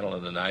research panel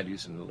in the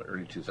 90s and the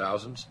early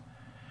 2000s.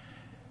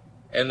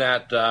 And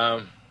that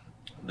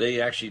they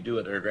actually do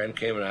at their Grand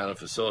Cayman Island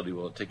facility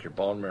will take your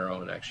bone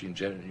marrow and actually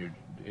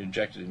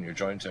inject it in your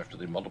joints after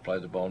they multiply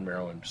the bone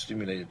marrow and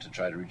stimulate it to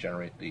try to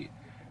regenerate the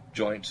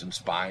joints and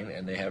spine,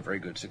 and they have very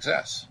good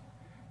success.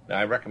 Now,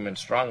 I recommend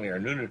strongly our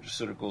new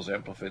nutraceuticals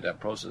amplify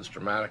that process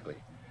dramatically.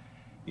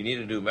 You need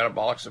to do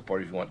metabolic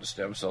support if you want the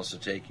stem cells to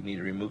take. You need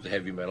to remove the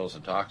heavy metals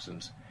and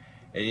toxins,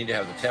 and you need to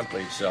have the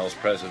template cells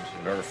present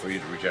in order for you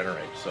to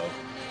regenerate. So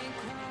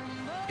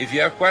if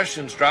you have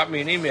questions, drop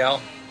me an email.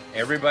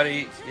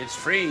 Everybody, it's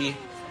free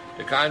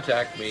to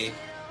contact me,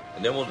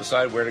 and then we'll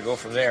decide where to go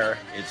from there.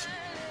 It's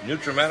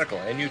NutriMedical,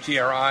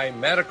 N-U-T-R-I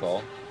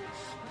Medical,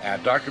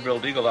 at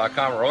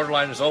drbilldeagle.com. Our order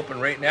line is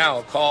open right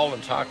now. Call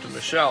and talk to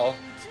Michelle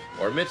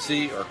or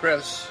Mitzi or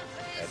Chris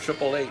at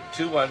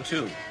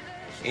 888-212-8871,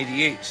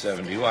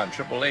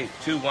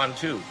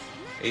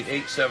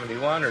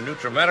 888-212-8871, or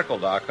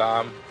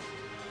NutriMedical.com.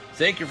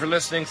 Thank you for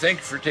listening. Thank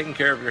you for taking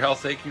care of your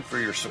health. Thank you for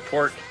your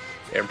support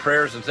and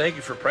prayers, and thank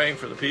you for praying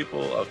for the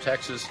people of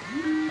Texas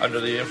under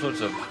the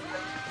influence of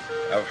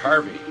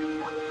Harvey.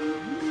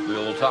 We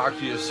will talk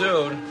to you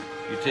soon.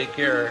 You take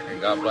care, and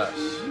God bless.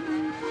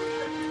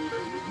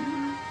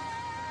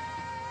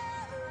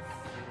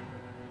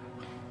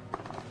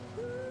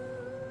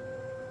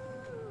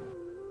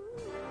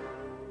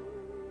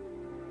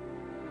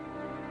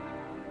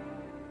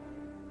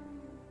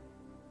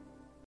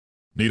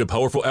 Need a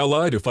powerful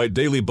ally to fight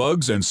daily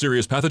bugs and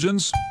serious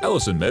pathogens?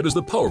 AllicinMED is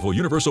the powerful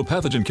universal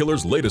pathogen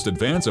killer's latest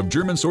advance of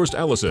German-sourced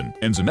allicin,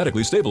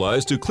 enzymatically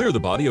stabilized to clear the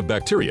body of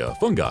bacteria,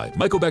 fungi,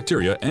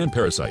 mycobacteria, and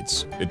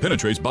parasites. It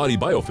penetrates body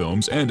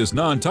biofilms and is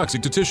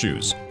non-toxic to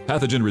tissues.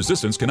 Pathogen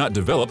resistance cannot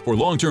develop for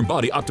long-term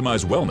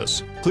body-optimized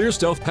wellness. Clear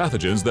stealth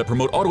pathogens that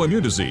promote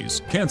autoimmune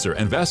disease, cancer,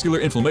 and vascular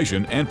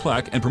inflammation and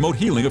plaque, and promote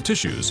healing of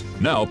tissues.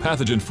 Now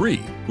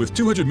pathogen-free. With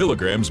 200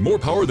 milligrams more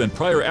power than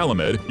prior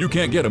AllicinMED, you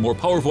can't get a more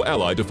powerful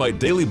ally to fight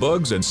daily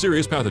bugs and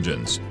serious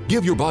pathogens.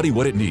 Give your body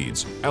what it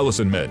needs.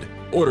 AllicinMED.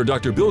 Order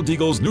Dr. Bill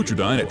Deagle's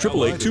Nutriodine at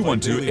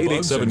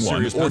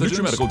 888-212-8871 or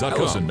NutriMedical.com.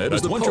 AllicinMED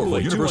is the powerful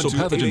universal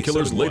pathogen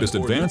killer's latest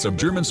advance of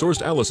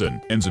German-sourced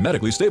allicin,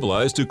 enzymatically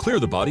stabilized to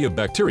clear the body of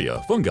bacteria,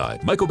 fungi,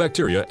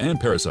 mycobacteria, and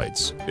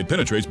parasites. It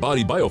penetrates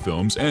body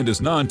biofilms and is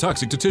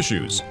non-toxic to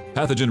tissues.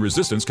 Pathogen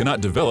resistance cannot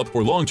develop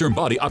for long-term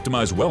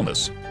body-optimized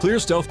wellness. Clear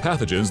stealth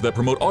pathogens that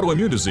promote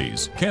autoimmune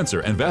disease, cancer,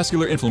 and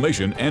vascular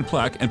inflammation and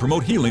plaque, and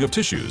promote healing of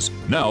tissues.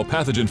 Now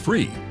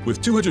pathogen-free.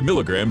 With 200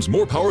 milligrams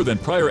more power than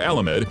prior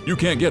AllicinMED, you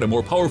can't get a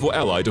more powerful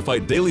ally to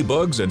fight daily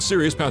bugs and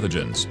serious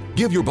pathogens.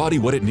 Give your body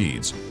what it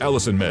needs.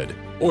 AllicinMED.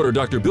 Order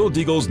Dr. Bill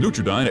Deagle's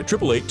Nutriodine at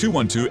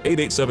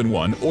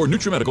 888-212-8871 or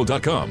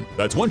NutriMedical.com.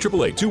 That's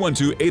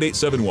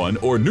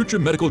 1-888-212-8871 or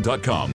NutriMedical.com.